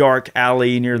dark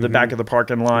alley near the back of the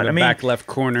parking lot. The back left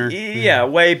corner. Yeah,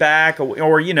 way back.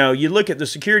 Or, you look at the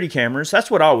security cameras.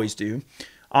 That's what I always do.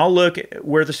 I'll look at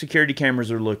where the security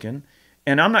cameras are looking.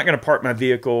 And I'm not going to park my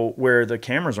vehicle where the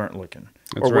cameras aren't looking,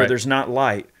 or where there's not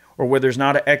light, or where there's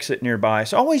not an exit nearby.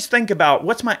 So always think about,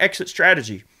 what's my exit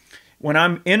strategy? When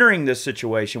I'm entering this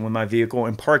situation with my vehicle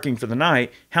and parking for the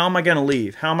night, how am I going to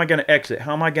leave? How am I going to exit?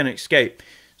 How am I going to escape?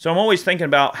 So I'm always thinking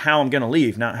about how I'm going to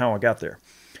leave, not how I got there.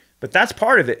 But that's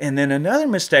part of it. And then another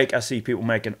mistake I see people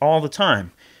making all the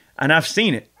time, and I've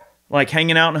seen it, like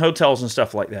hanging out in hotels and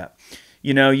stuff like that.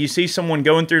 You see someone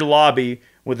going through the lobby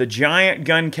with a giant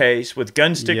gun case with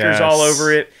gun stickers all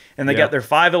over it, and they got their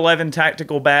 511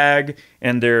 tactical bag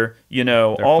and their,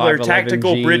 all their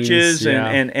tactical jeans, breeches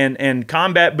and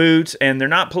combat boots, and they're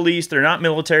not police, they're not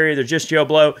military, they're just Joe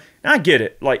Blow. And I get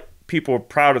it. Like, people are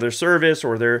proud of their service,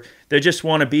 or they just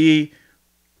want to be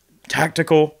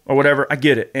tactical or whatever. I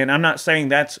get it. And I'm not saying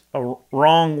that's a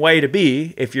wrong way to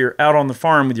be if you're out on the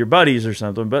farm with your buddies or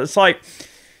something, but it's like,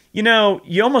 you don't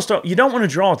want to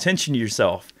draw attention to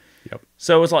yourself. Yep.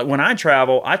 So it's like, when I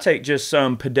travel, I take just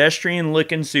some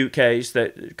pedestrian-looking suitcase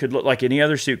that could look like any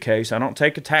other suitcase. I don't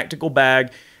take a tactical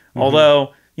bag,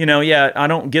 although, I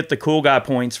don't get the cool guy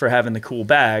points for having the cool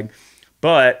bag.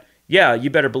 But, yeah, you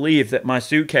better believe that my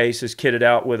suitcase is kitted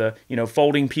out with a,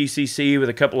 folding PCC with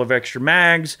a couple of extra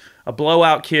mags, a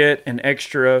blowout kit, an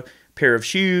extra pair of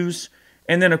shoes,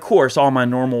 and then, of course, all my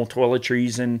normal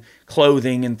toiletries and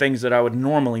clothing and things that I would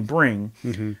normally bring.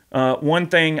 One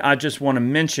thing I just want to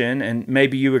mention, and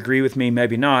maybe you agree with me,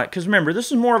 maybe not, because remember, this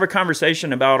is more of a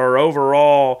conversation about our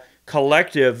overall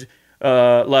collective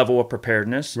level of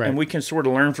preparedness, and we can sort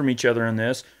of learn from each other on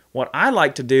this. What I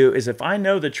like to do is if I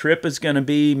know the trip is going to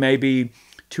be maybe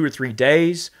 2 or 3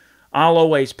 days, I'll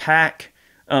always pack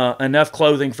enough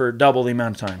clothing for double the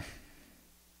amount of time.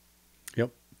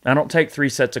 Yep. I don't take 3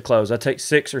 sets of clothes. I take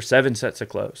 6 or 7 sets of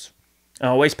clothes. I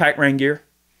always pack rain gear.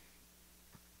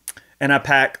 And I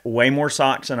pack way more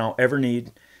socks than I'll ever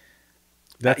need.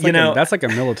 That's like a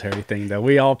military thing, though.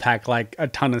 We all pack like a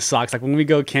ton of socks. Like when we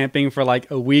go camping for like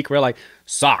a week, we're like,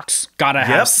 socks. Gotta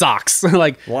have socks.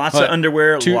 Like lots of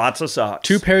underwear, lots of socks.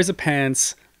 2 pairs of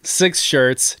pants, 6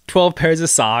 shirts, 12 pairs of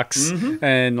socks,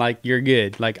 and like you're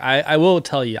good. Like I will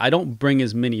tell you, I don't bring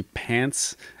as many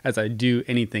pants as I do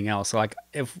anything else. So like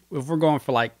if we're going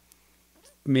for like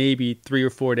maybe 3 or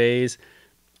 4 days,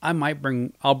 I'll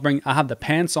have the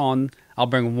pants on. I'll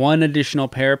bring 1 additional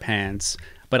pair of pants.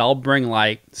 But I'll bring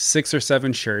like 6 or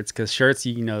 7 shirts because shirts,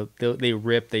 they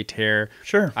rip, they tear.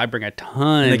 Sure. I bring a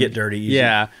ton. And they get dirty easy.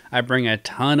 Yeah. I bring a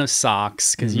ton of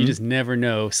socks because you just never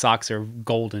know. Socks are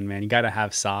golden, man. You got to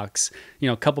have socks.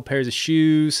 A couple pairs of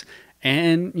shoes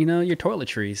and, your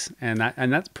toiletries. And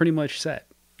that's pretty much set.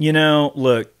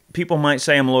 Look, people might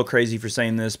say I'm a little crazy for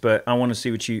saying this, but I want to see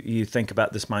what you think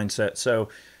about this mindset. So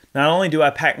not only do I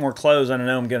pack more clothes than I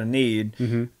know I'm going to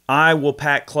need, I will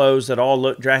pack clothes that all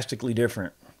look drastically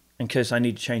different in case I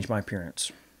need to change my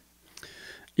appearance.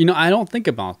 I don't think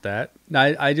about that.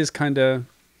 I just kind of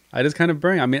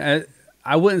bring. I mean,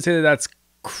 I wouldn't say that that's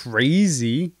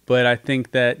crazy, but I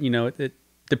think that it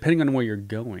depending on where you're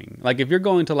going. Like if you're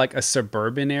going to like a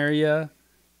suburban area,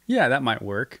 yeah, that might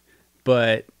work.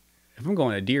 But if I'm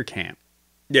going to deer camp,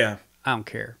 yeah, I don't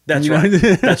care. That's right.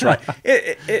 That's right.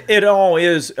 It all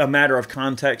is a matter of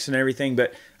context and everything,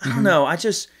 but I don't know.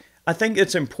 I think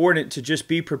it's important to just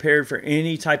be prepared for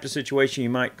any type of situation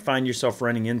you might find yourself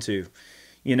running into.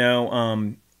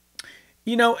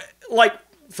 Like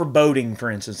for boating,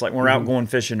 for instance, like when we're out going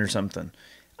fishing or something.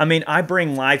 I mean, I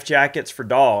bring life jackets for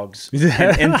dogs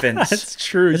and infants. That's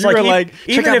true. It's like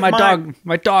even check out if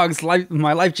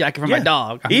my life jacket for my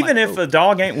dog. Even if a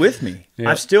dog ain't with me,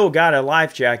 I've still got a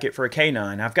life jacket for a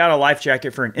canine. I've got a life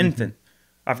jacket for an infant.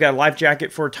 I've got a life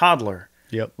jacket for a toddler.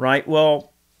 Yep. Right? Well,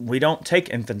 we don't take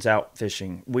infants out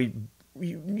fishing. We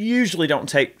usually don't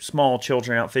take small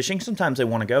children out fishing. Sometimes they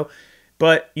want to go,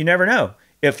 but you never know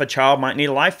if a child might need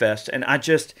a life vest. And I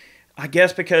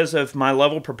guess because of my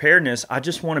level of preparedness, I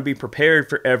just want to be prepared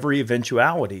for every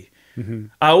eventuality.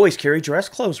 I always carry dress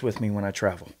clothes with me when I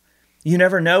travel. You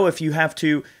never know if you have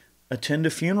to attend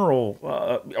a funeral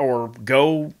or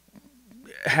go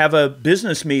have a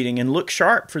business meeting and look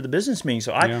sharp for the business meeting.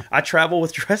 So I travel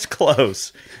with dress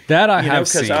clothes. That I have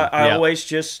seen. Because I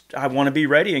always I want to be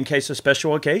ready in case a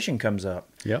special occasion comes up.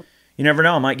 Yep. You never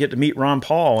know. I might get to meet Ron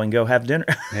Paul and go have dinner.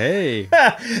 Hey,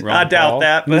 I doubt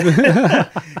that, but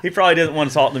he probably doesn't want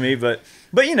to talk to me. But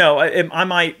I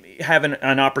might have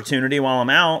an opportunity while I'm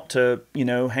out to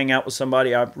hang out with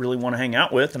somebody I really want to hang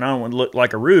out with, and I don't want to look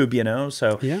like a rube,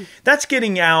 So that's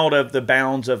getting out of the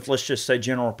bounds of, let's just say,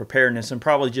 general preparedness, and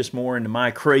probably just more into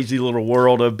my crazy little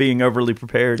world of being overly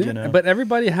prepared. But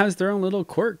everybody has their own little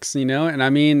quirks, and I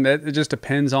mean that it just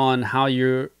depends on how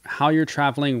you're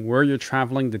traveling, where you're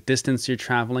traveling, the distance you're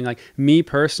traveling. Like me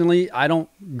personally, I don't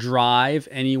drive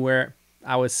anywhere.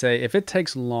 I would say if it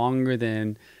takes longer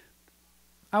than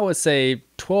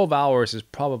 12 hours is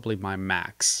probably my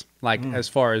max. Like as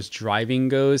far as driving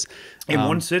goes. In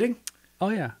one sitting? Oh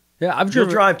yeah. Yeah, You'll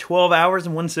drive 12 hours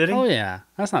in one sitting? Oh yeah.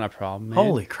 That's not a problem, man.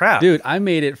 Holy crap. Dude, I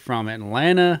made it from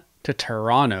Atlanta to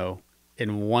Toronto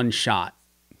in one shot.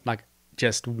 Like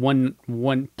just one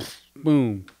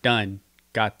boom, done.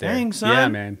 Got there. Dang, son. Yeah,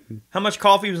 man. How much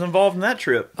coffee was involved in that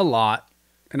trip? A lot.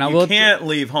 And you can't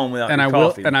leave home without your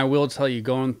coffee. And I will tell you,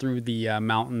 going through the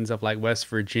mountains of like West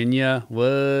Virginia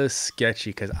was sketchy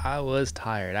because I was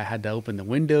tired. I had to open the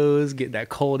windows, get that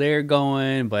cold air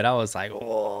going, but I was like,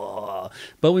 oh.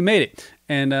 But we made it.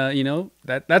 And,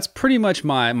 that's pretty much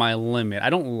my limit. I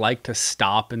don't like to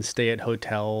stop and stay at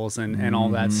hotels and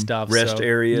all that stuff. Rest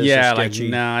areas. Yeah,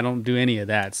 I don't do any of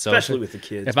that. So especially with the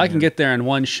kids. If I can get there in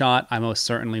one shot, I most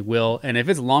certainly will. And if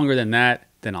it's longer than that,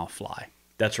 then I'll fly.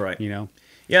 That's right.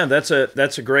 Yeah, that's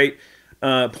a great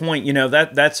point.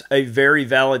 That's a very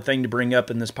valid thing to bring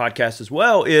up in this podcast as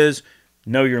well. Is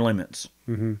know your limits.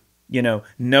 Know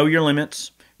your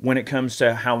limits. when it comes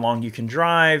to how long you can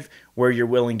drive, where you're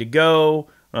willing to go,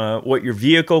 what your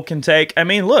vehicle can take. I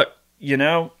mean, look, you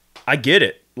know, I get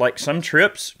it. Like, some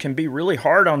trips can be really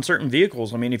hard on certain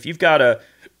vehicles. I mean, if you've got a,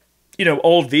 you know,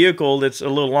 old vehicle that's a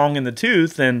little long in the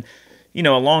tooth, and, you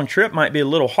know, a long trip might be a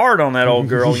little hard on that old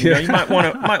girl. You know, you might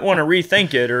want to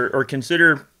rethink it, or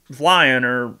consider flying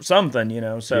or something, you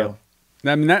know. So,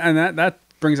 I mean, that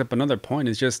brings up another point,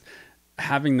 is just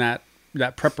having that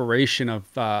preparation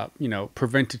of, you know,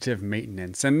 preventative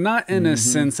maintenance, and not in a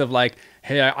sense of like,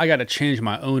 hey, I got to change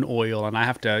my own oil and I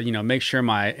have to, you know, make sure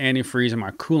my antifreeze and my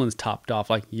coolant's topped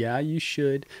off. Like, yeah, you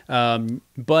should.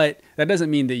 But that doesn't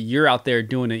mean that you're out there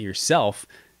doing it yourself.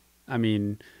 I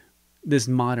mean, this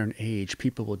modern age,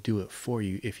 people will do it for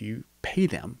you if you pay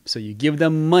them. So you give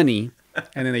them money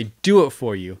and then they do it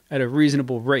for you at a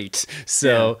reasonable rate.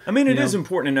 So, I mean, it is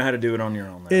important to know how to do it on your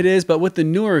own, though. It is, but with the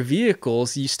newer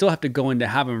vehicles, you still have to go in to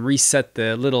have them reset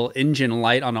the little engine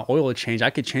light on an oil change. I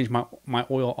could change my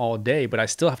oil all day, but I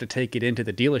still have to take it into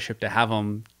the dealership to have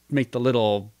them make the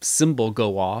little symbol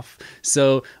go off.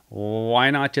 So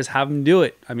why not just have them do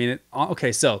it? I mean,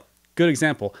 okay, so good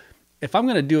example. If I'm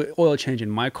going to do an oil change in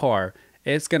my car,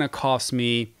 it's going to cost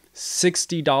me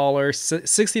 $60 to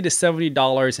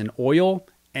 $70 in oil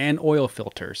and oil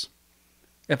filters.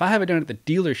 If I have it done at the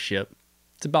dealership,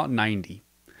 it's about $90.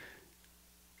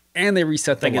 And they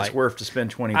reset the light. I think it's worth to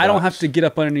spend $20. I don't have to get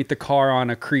up underneath the car on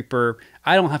a creeper.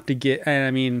 I don't have to get, and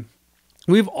I mean,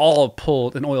 we've all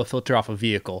pulled an oil filter off a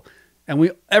vehicle,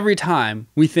 and every time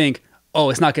we think, oh,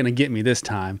 it's not going to get me this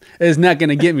time. It's not going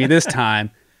to get me this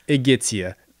time. It gets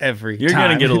you. You're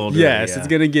going to get a little dirty. Yes, it's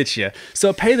going to get you.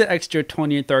 So pay the extra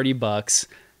 $20 or $30,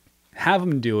 have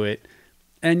them do it,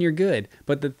 and you're good.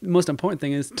 But the most important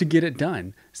thing is to get it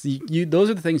done. So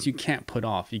those are the things you can't put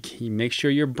off. You make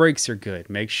sure your brakes are good.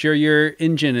 Make sure your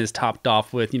engine is topped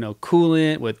off with, you know,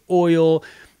 coolant, with oil.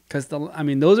 Because, I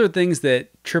mean, those are things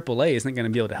that AAA isn't going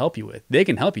to be able to help you with. They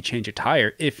can help you change a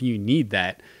tire if you need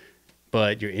that.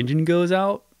 But your engine goes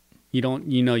out. You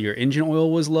know, your engine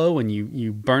oil was low, and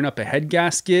you burn up a head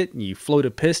gasket, and you float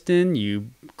a piston,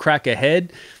 you crack a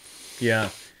head. Yeah.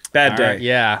 Bad day. Right,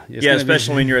 yeah. Yeah,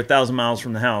 especially when you're 1,000 miles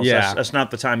from the house. Yeah. That's not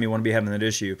the time you want to be having that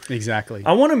issue. Exactly.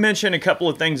 I want to mention a couple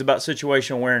of things about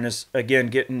situational awareness, again,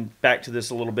 getting back to this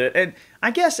a little bit. And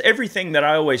I guess everything that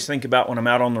I always think about when I'm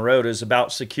out on the road is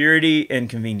about security and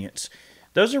convenience.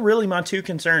 Those are really my two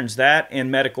concerns, that and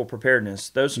medical preparedness.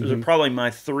 Those are probably my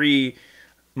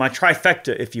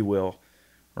trifecta, if you will,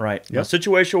 right? Yep. My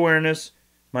situational awareness,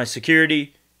 my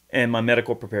security, and my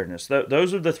medical preparedness.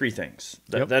 Those are the three things.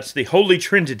 That's the holy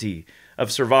trinity of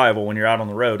survival when you're out on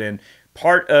the road. And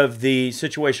part of the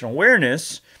situational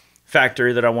awareness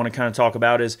factor that I want to kind of talk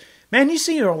about is, man, you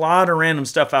see a lot of random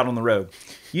stuff out on the road.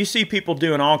 You see people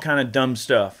doing all kind of dumb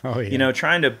stuff. Oh, yeah. You know,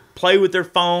 trying to play with their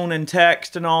phone and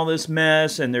text and all this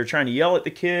mess, and they're trying to yell at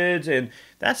the kids, and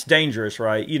that's dangerous,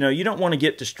 right? You know, you don't want to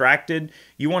get distracted.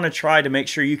 You want to try to make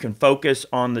sure you can focus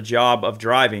on the job of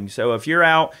driving. So if you're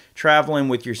out traveling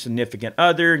with your significant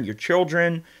other and your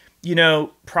children, you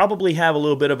know, probably have a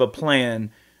little bit of a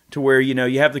plan to where, you know,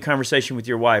 you have the conversation with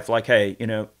your wife like, hey, you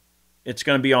know, it's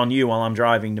going to be on you while I'm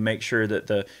driving to make sure that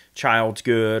the child's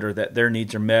good, or that their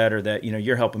needs are met, or that, you know,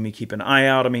 you're helping me keep an eye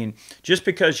out. I mean, just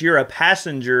because you're a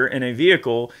passenger in a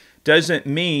vehicle doesn't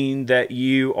mean that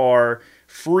you are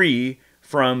free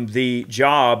from the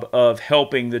job of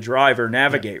helping the driver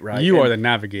navigate, right? You are the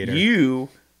navigator. You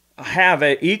have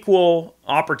an equal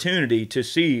opportunity to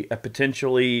see a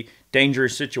potentially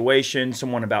dangerous situation,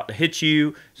 someone about to hit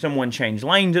you, someone changed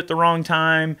lanes at the wrong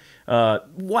time,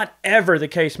 whatever the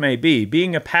case may be.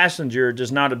 Being a passenger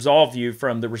does not absolve you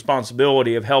from the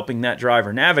responsibility of helping that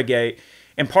driver navigate.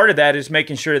 And part of that is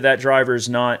making sure that driver is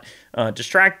not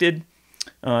distracted.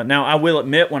 Now, I will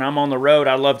admit, when I'm on the road,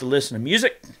 I love to listen to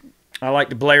music. I like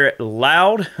to blare it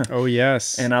loud. Oh,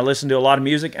 yes. And I listen to a lot of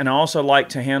music. And I also like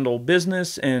to handle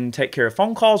business and take care of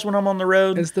phone calls when I'm on the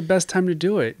road. It's the best time to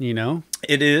do it, you know?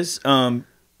 It is.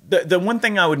 The one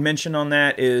thing I would mention on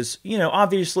that is, you know,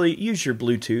 obviously use your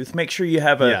Bluetooth. Make sure you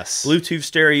have a Bluetooth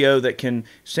stereo that can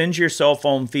send your cell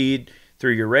phone feed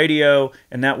through your radio,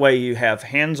 and that way you have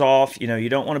hands off. You know, you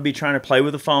don't want to be trying to play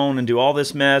with the phone and do all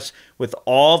this mess. With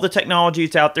all the technology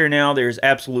that's out there now, there's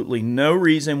absolutely no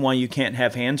reason why you can't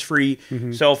have hands-free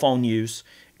cell phone use,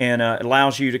 and it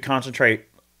allows you to concentrate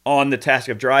on the task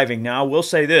of driving. Now, I will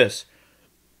say this.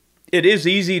 It is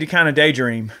easy to kind of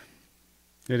daydream.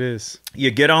 It is.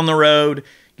 You get on the road,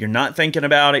 you're not thinking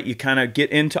about it, you kind of get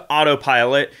into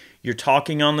autopilot. You're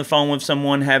talking on the phone with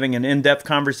someone, having an in-depth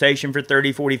conversation for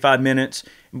 30, 45 minutes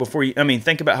before you, I mean,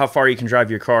 think about how far you can drive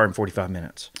your car in 45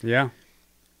 minutes. Yeah.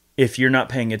 If you're not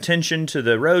paying attention to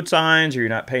the road signs or you're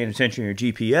not paying attention to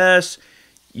your GPS,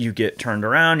 you get turned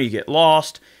around, you get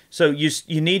lost. So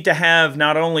you need to have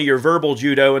not only your verbal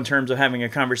judo in terms of having a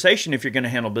conversation if you're going to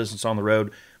handle business on the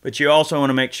road, but you also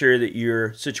want to make sure that your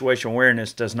situational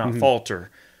awareness does not falter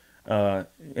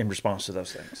in response to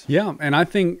those things. Yeah, and I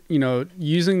think,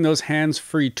 using those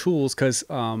hands-free tools, because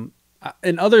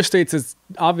in other states it's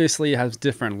obviously has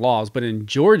different laws, but in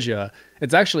Georgia,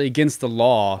 it's actually against the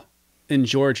law in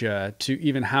Georgia to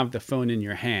even have the phone in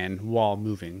your hand while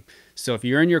moving. So if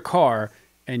you're in your car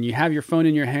and you have your phone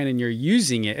in your hand and you're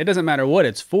using it, it doesn't matter what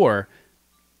it's for,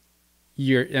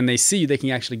 and they see you, they can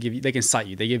actually they can cite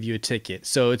you, they give you a ticket.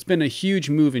 So it's been a huge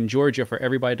move in Georgia for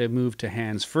everybody to move to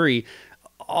hands-free.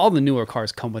 All the newer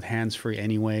cars come with hands-free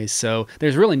anyway, so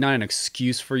there's really not an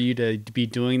excuse for you to be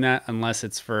doing that unless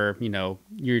it's for,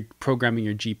 you're programming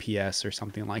your GPS or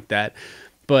something like that.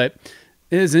 But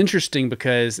it is interesting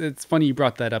because it's funny you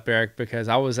brought that up, Eric, because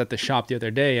I was at the shop the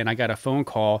other day and I got a phone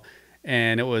call,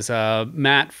 and it was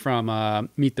Matt from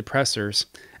Meet the Pressers,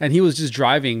 and he was just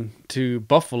driving to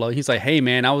Buffalo. He's like, hey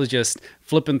man, I was just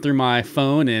flipping through my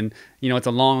phone, and it's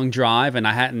a long drive and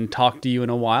I hadn't talked to you in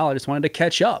a while. I just wanted to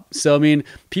catch up. So I mean,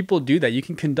 people do that. You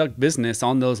can conduct business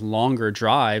on those longer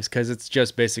drives because it's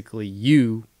just basically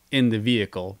you in the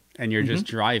vehicle and you're just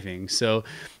driving. So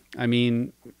I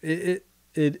mean, it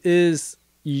is,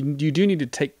 you do need to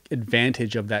take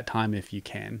advantage of that time if you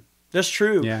can. That's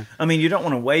true. Yeah. I mean, you don't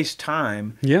want to waste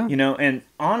time. Yeah. And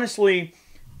honestly,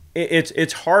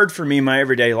 it's hard for me in my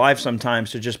everyday life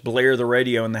sometimes to just blare the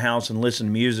radio in the house and listen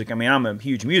to music. I mean, I'm a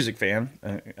huge music fan.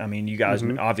 I mean, you guys,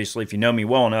 obviously, if you know me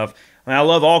well enough, I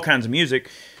love all kinds of music.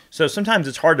 So sometimes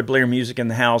it's hard to blare music in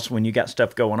the house when you got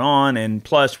stuff going on. And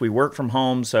plus, we work from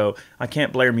home, so I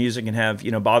can't blare music and have,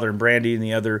 bothering Brandy in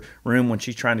the other room when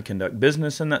she's trying to conduct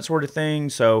business and that sort of thing.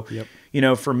 So,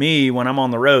 for me, when I'm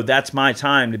on the road, that's my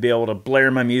time to be able to blare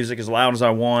my music as loud as I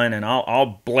want. And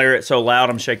I'll blare it so loud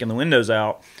I'm shaking the windows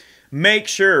out. Make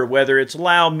sure, whether it's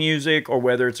loud music or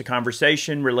whether it's a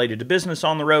conversation related to business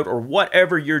on the road or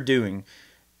whatever you're doing,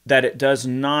 that it does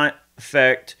not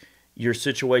affect your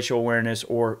situational awareness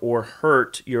or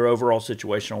hurt your overall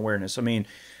situational awareness. I mean,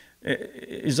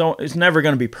 it's never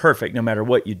going to be perfect no matter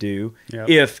what you do. Yep.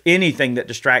 If anything that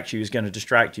distracts you is going to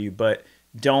distract you, but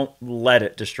don't let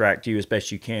it distract you as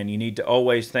best you can. You need to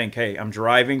always think, hey, I'm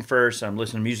driving first, I'm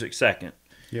listening to music second.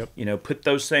 Yep. Put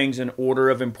those things in order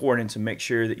of importance and make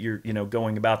sure that you're,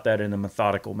 going about that in a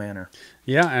methodical manner.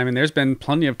 Yeah. I mean, there's been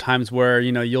plenty of times where,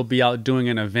 you'll be out doing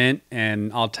an event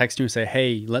and I'll text you and say,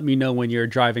 hey, let me know when you're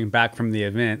driving back from the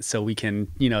event so we can,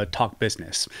 talk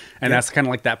business. And that's kind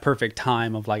of like that perfect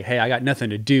time of like, hey, I got nothing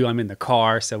to do. I'm in the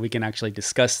car, so we can actually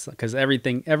discuss, because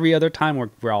every other time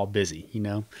we're all busy,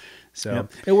 So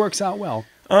it works out well.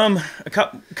 A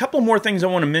couple more things I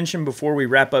want to mention before we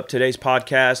wrap up today's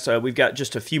podcast. We've got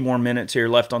just a few more minutes here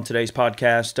left on today's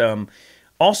podcast.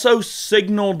 Also,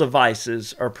 signal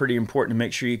devices are pretty important to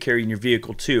make sure you carry in your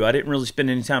vehicle too. I didn't really spend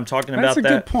any time talking about that.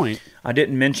 That's a good point. I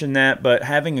didn't mention that, but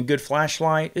having a good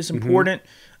flashlight is important.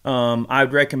 I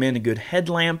would recommend a good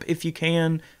headlamp if you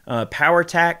can.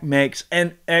 PowerTac makes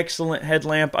an excellent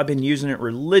headlamp. I've been using it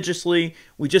religiously.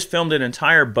 We just filmed an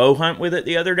entire bow hunt with it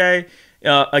the other day.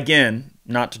 Again,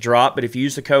 not to drop, but if you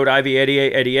use the code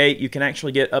IV8888, you can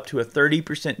actually get up to a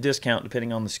 30% discount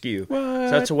depending on the SKU. What? So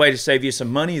that's a way to save you some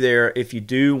money there if you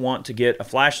do want to get a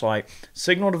flashlight.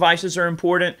 Signal devices are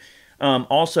important.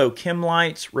 Also, chem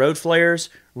lights, road flares,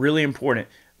 really important.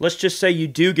 Let's just say you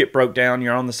do get broke down,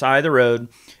 you're on the side of the road,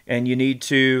 and you need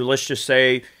to, let's just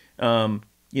say,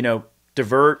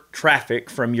 divert traffic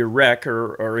from your wreck,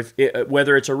 or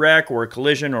whether it's a wreck or a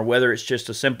collision, or whether it's just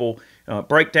a simple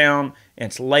breakdown, and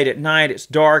it's late at night, it's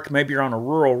dark, maybe you're on a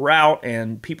rural route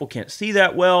and people can't see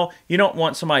that well. You don't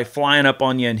want somebody flying up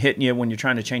on you and hitting you when you're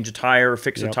trying to change a tire or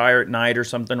fix a tire at night or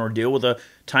something, or deal with a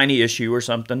tiny issue or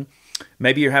something.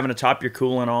 Maybe you're having to top your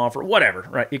coolant off or whatever,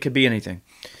 right? It could be anything.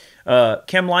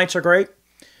 Chem lights are great.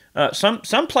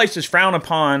 Some places frown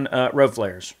upon road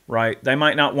flares, right? They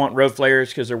might not want road flares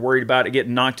because they're worried about it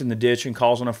getting knocked in the ditch and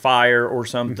causing a fire or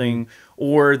something,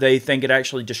 or they think it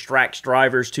actually distracts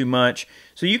drivers too much.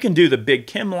 So you can do the big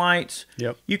chem lights.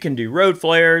 Yep. You can do road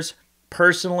flares.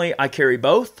 Personally, I carry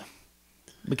both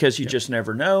because you just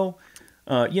never know.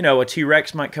 A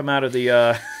T-Rex might come out of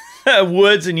the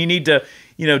woods and you need to,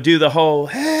 do the whole,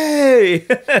 hey!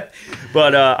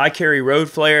 But I carry road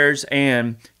flares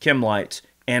and chem lights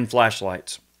and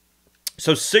flashlights.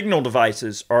 So signal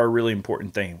devices are a really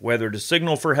important thing, whether to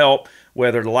signal for help,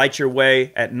 whether to light your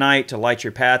way at night to light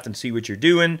your path and see what you're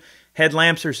doing.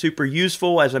 Headlamps are super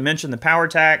useful. As I mentioned, the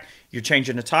PowerTac, you're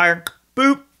changing a tire,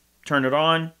 boop, turn it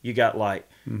on, you got light.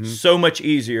 So much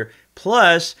easier.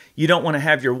 Plus, you don't want to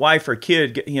have your wife or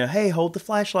kid, hey, hold the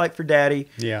flashlight for daddy.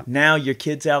 Yeah. Now your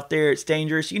kid's out there. It's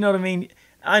dangerous. You know what I mean?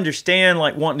 I understand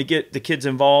like wanting to get the kids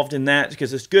involved in that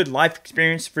because it's good life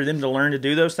experience for them to learn to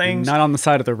do those things. Not on the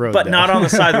side of the road, but though. not on the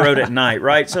side of the road at night,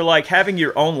 right? So like having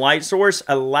your own light source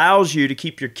allows you to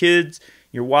keep your kids,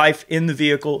 your wife in the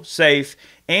vehicle safe,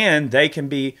 and they can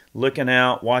be looking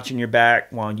out, watching your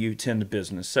back while you tend to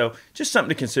business. So just something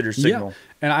to consider, signal. Yeah.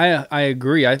 And I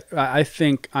agree. I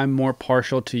think I'm more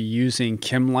partial to using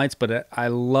chem lights, but I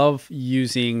love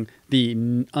using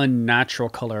the unnatural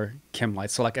color chem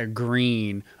lights. So like a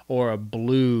green or a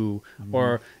blue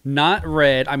or not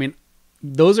red. I mean,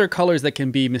 those are colors that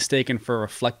can be mistaken for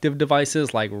reflective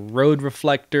devices like road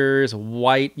reflectors,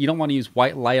 white. You don't want to use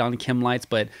white light on chem lights,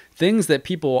 but things that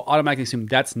people automatically assume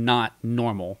that's not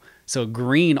normal. So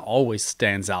green always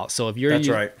stands out. So if you're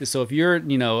So if you're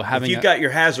having if you've got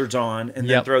your hazards on and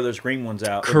then throw those green ones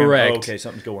out, correct. Okay,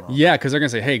 something's going on. Yeah, because they're gonna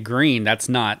say, hey, green, that's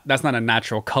not a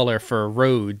natural color for a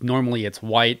road. Normally it's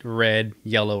white, red,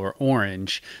 yellow, or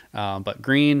orange. But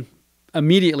green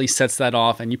immediately sets that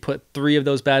off, and you put 3 of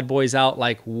those bad boys out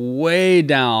like way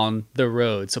down the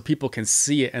road so people can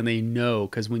see it and they know.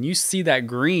 Because when you see that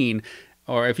green,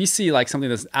 or if you see like something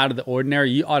that's out of the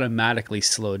ordinary, you automatically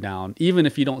slow down, even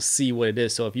if you don't see what it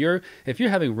is. So if you're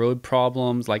having road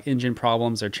problems, like engine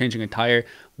problems or changing a tire,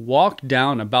 walk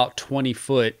down about 20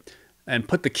 foot and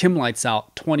put the chem lights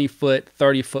out 20 foot,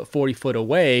 30 foot, 40 foot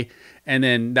away. And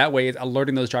then that way it's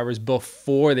alerting those drivers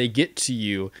before they get to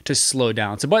you to slow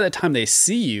down. So by the time they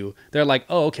see you, they're like,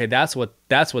 oh, okay, that's what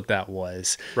that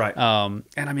was. Right. And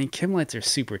I mean, chem lights are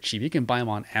super cheap. You can buy them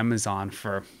on Amazon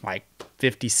for like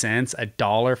 50 cents,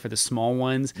 $1 for the small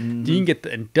ones. You can get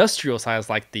the industrial size,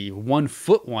 like the 1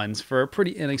 foot ones, for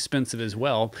pretty inexpensive as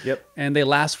well. Yep. And they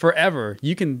last forever.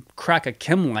 You can crack a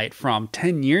chem light from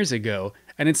 10 years ago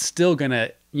and it's still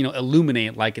gonna,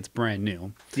 illuminate like it's brand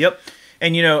new. Yep.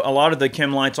 And, a lot of the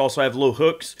chem lights also have little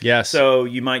hooks. Yes. So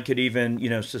you could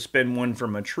even, suspend one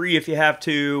from a tree if you have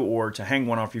to, or to hang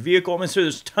one off your vehicle. I mean, so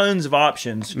there's tons of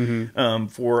options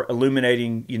for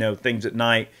illuminating, things at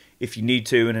night if you need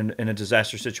to in a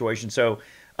disaster situation. So,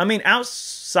 I mean,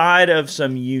 outside of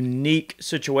some unique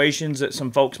situations that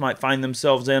some folks might find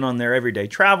themselves in on their everyday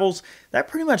travels, that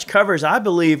pretty much covers, I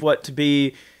believe, what to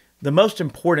be the most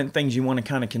important things you want to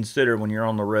kind of consider when you're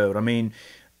on the road. I mean,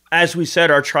 as we said,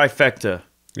 our trifecta.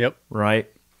 Yep. Right?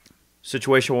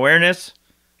 Situational awareness,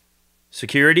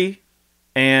 security,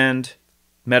 and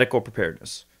medical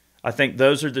preparedness. I think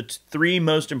those are the 3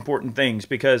 most important things,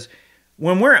 because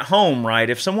when we're at home, right,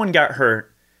 if someone got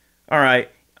hurt, all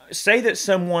right, say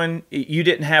that you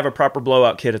didn't have a proper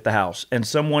blowout kit at the house and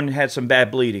someone had some bad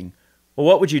bleeding. Well,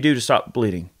 what would you do to stop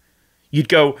bleeding? You'd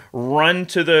go run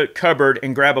to the cupboard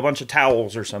and grab a bunch of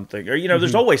towels or something. Or,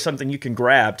 there's always something you can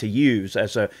grab to use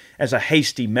as a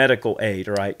hasty medical aid,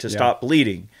 right, to stop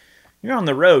bleeding. You're on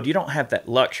the road, you don't have that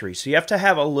luxury. So you have to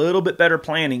have a little bit better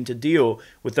planning to deal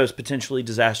with those potentially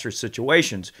disastrous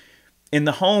situations. In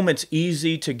the home, it's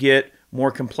easy to get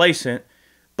more complacent.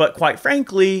 But quite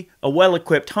frankly, a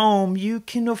well-equipped home, you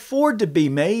can afford to be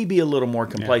maybe a little more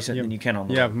complacent than you can on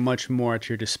the road. You have much more at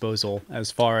your disposal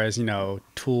as far as,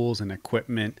 tools and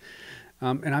equipment.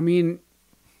 And I mean,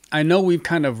 I know we've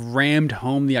kind of rammed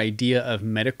home the idea of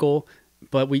medical,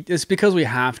 but it's because we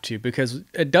have to, because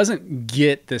it doesn't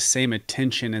get the same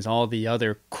attention as all the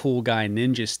other cool guy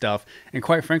ninja stuff. And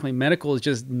quite frankly, medical is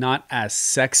just not as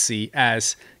sexy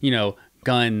as,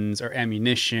 guns or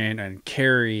ammunition and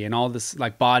carry and all this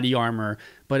like body armor,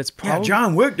 but it's probably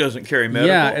John Wick doesn't carry medical.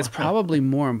 Yeah, it's probably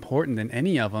more important than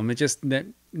any of them. It's just that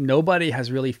nobody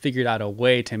has really figured out a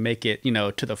way to make it,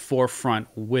 to the forefront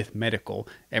with medical.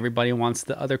 Everybody wants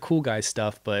the other cool guy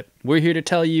stuff, but we're here to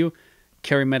tell you,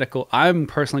 carry medical. I'm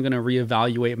personally going to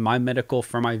reevaluate my medical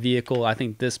for my vehicle. I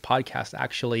think this podcast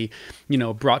actually,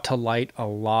 brought to light a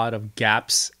lot of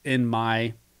gaps in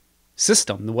my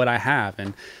system, what I have,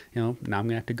 and now I'm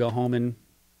gonna have to go home and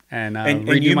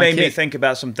you made me think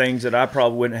about some things that I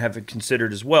probably wouldn't have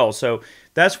considered as well. So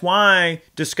that's why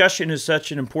discussion is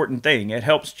such an important thing. It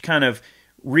helps kind of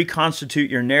reconstitute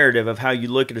your narrative of how you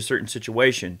look at a certain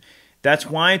situation. That's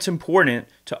why it's important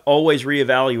to always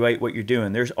reevaluate what you're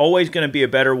doing. There's always going to be a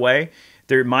better way.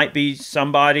 There might be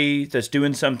somebody that's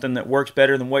doing something that works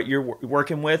better than what you're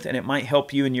working with, and it might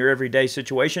help you in your everyday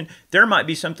situation. There might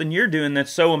be something you're doing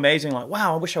that's so amazing, like,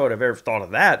 wow, I wish I would have ever thought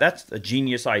of that. That's a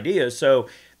genius idea. So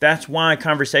that's why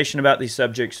conversation about these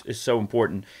subjects is so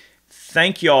important.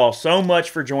 Thank you all so much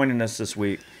for joining us this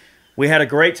week. We had a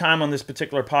great time on this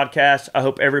particular podcast. I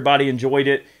hope everybody enjoyed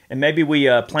it. And maybe we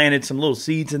planted some little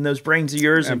seeds in those brains of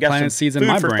yours and got some seeds food in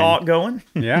my for brain. thought going.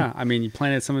 Yeah, I mean, you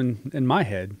planted some in my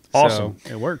head. Awesome.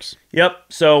 So it works. Yep.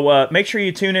 So make sure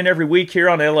you tune in every week here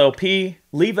on LLP.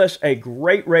 Leave us a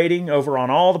great rating over on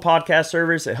all the podcast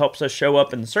servers. It helps us show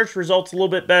up in the search results a little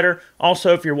bit better.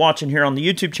 Also, if you're watching here on the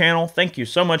YouTube channel, thank you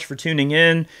so much for tuning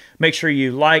in. Make sure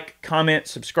you like, comment,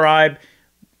 subscribe.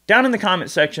 Down in the comment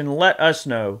section, let us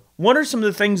know, what are some of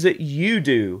the things that you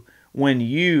do when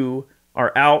you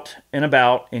are out and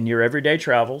about in your everyday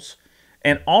travels?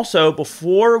 And also,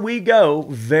 before we go,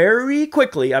 very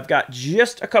quickly, I've got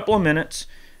just a couple of minutes.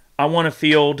 I want to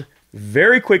field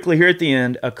very quickly here at the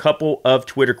end a couple of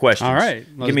Twitter questions. All right.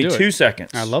 Give me 2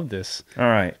 seconds. I love this. All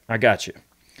right. I got you.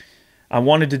 I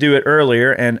wanted to do it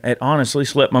earlier, and it honestly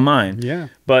slipped my mind. Yeah.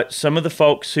 But some of the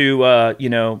folks who,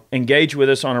 engage with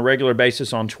us on a regular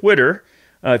basis on Twitter,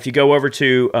 if you go over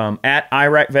to at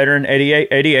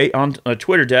IRACVeteran8888 on a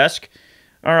Twitter desk.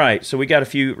 All right, so we got a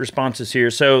few responses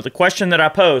here. So the question that I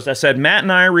posed, I said, Matt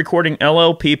and I are recording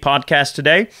LLP podcast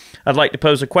today. I'd like to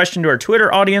pose a question to our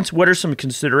Twitter audience. What are some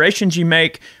considerations you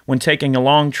make when taking a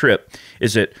long trip?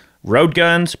 Is it road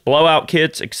guns, blowout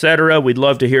kits, etc.? We'd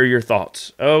love to hear your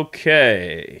thoughts.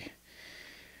 Okay.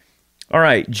 All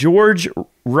right. George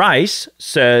Rice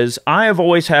says, I have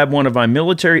always had one of my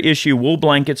military issue wool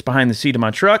blankets behind the seat of my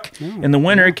truck. In the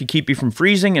winter, it could keep you from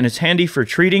freezing, and it's handy for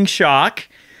treating shock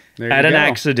at an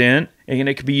accident, and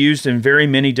it could be used in very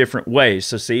many different ways.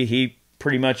 So see, he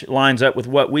pretty much lines up with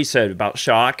what we said about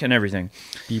shock and everything.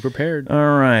 Be prepared.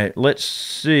 All right. Let's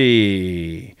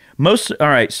see. All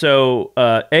right, so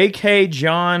A.K.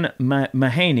 John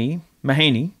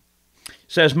Mahaney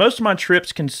says, most of my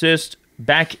trips consist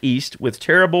back east with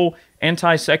terrible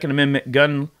anti-Second Amendment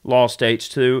gun law states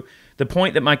to the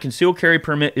point that my concealed carry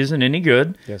permit isn't any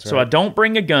good. That's So right. I don't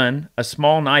bring a gun, a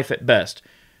small knife at best.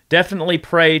 Definitely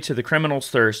prey to the criminal's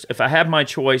thirst. If I have my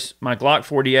choice, my Glock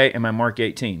 48 and my Mark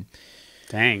 18.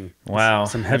 Dang. Wow.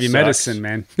 Some heavy that medicine, sucks.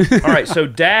 man. All right, so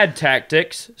Dad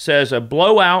Tactics says a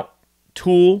blowout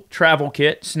tool travel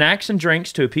kit, snacks and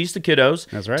drinks to appease the kiddos.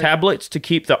 That's right. Tablets to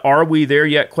keep the "Are we there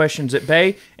yet?" questions at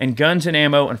bay, and guns and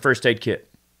ammo and first aid kit.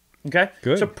 Okay,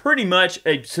 Good. So pretty much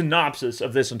a synopsis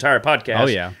of this entire podcast. Oh,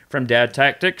 yeah. From Dad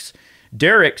Tactics.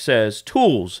 Derek says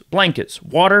tools, blankets,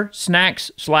 water,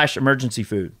 snacks / emergency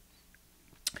food.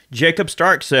 Jacob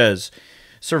Stark says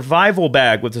survival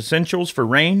bag with essentials for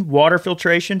rain, water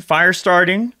filtration, fire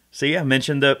starting. See, I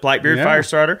mentioned the Blackbeard fire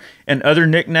starter and other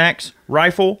knickknacks,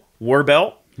 rifle, war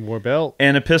belt,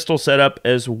 and a pistol setup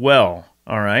as well.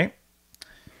 All right.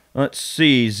 Let's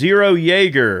see. Zero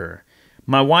Jaeger.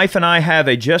 My wife and I have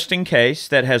a just in case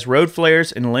that has road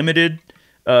flares and limited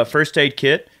first aid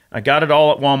kit. I got it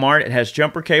all at Walmart. It has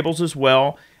jumper cables as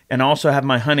well. And also have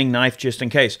my hunting knife just in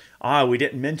case. We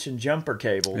didn't mention jumper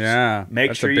cables. Yeah,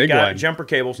 Make that's sure a you big got one. jumper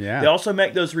cables. Yeah. They also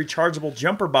make those rechargeable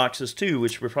jumper boxes too,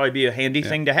 which would probably be a handy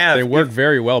thing to have. They work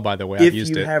very well, by the way. I've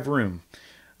used If it. you have room.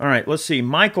 All right, let's see.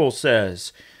 Michael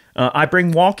says, I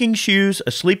bring walking shoes,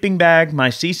 a sleeping bag, my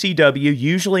CCW,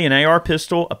 usually an AR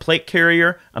pistol, a plate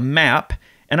carrier, a map,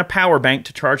 and a power bank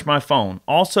to charge my phone.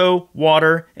 Also,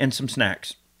 water and some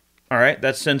snacks. All right,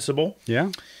 that's sensible.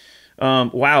 Yeah.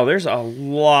 Wow, there's a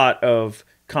lot of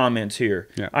comments here.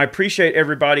 Yeah. I appreciate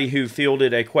everybody who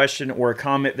fielded a question or a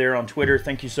comment there on Twitter.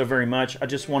 Thank you so very much. I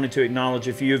just wanted to acknowledge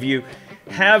a few of you.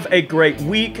 Have a great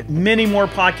week. Many more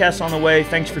podcasts on the way.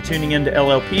 Thanks for tuning in to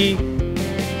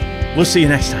LLP. We'll see you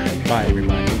next time. Bye,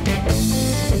 everybody.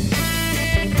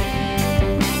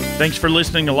 Thanks for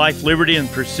listening to Life, Liberty, and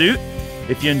Pursuit.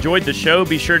 If you enjoyed the show,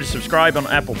 be sure to subscribe on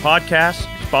Apple Podcasts,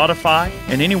 Spotify,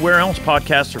 and anywhere else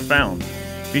podcasts are found.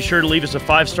 Be sure to leave us a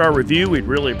 5-star review. We'd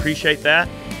really appreciate that.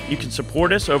 You can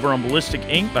support us over on Ballistic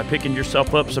Ink by picking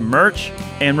yourself up some merch.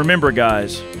 And remember,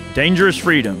 guys, dangerous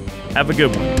freedom. Have a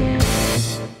good one.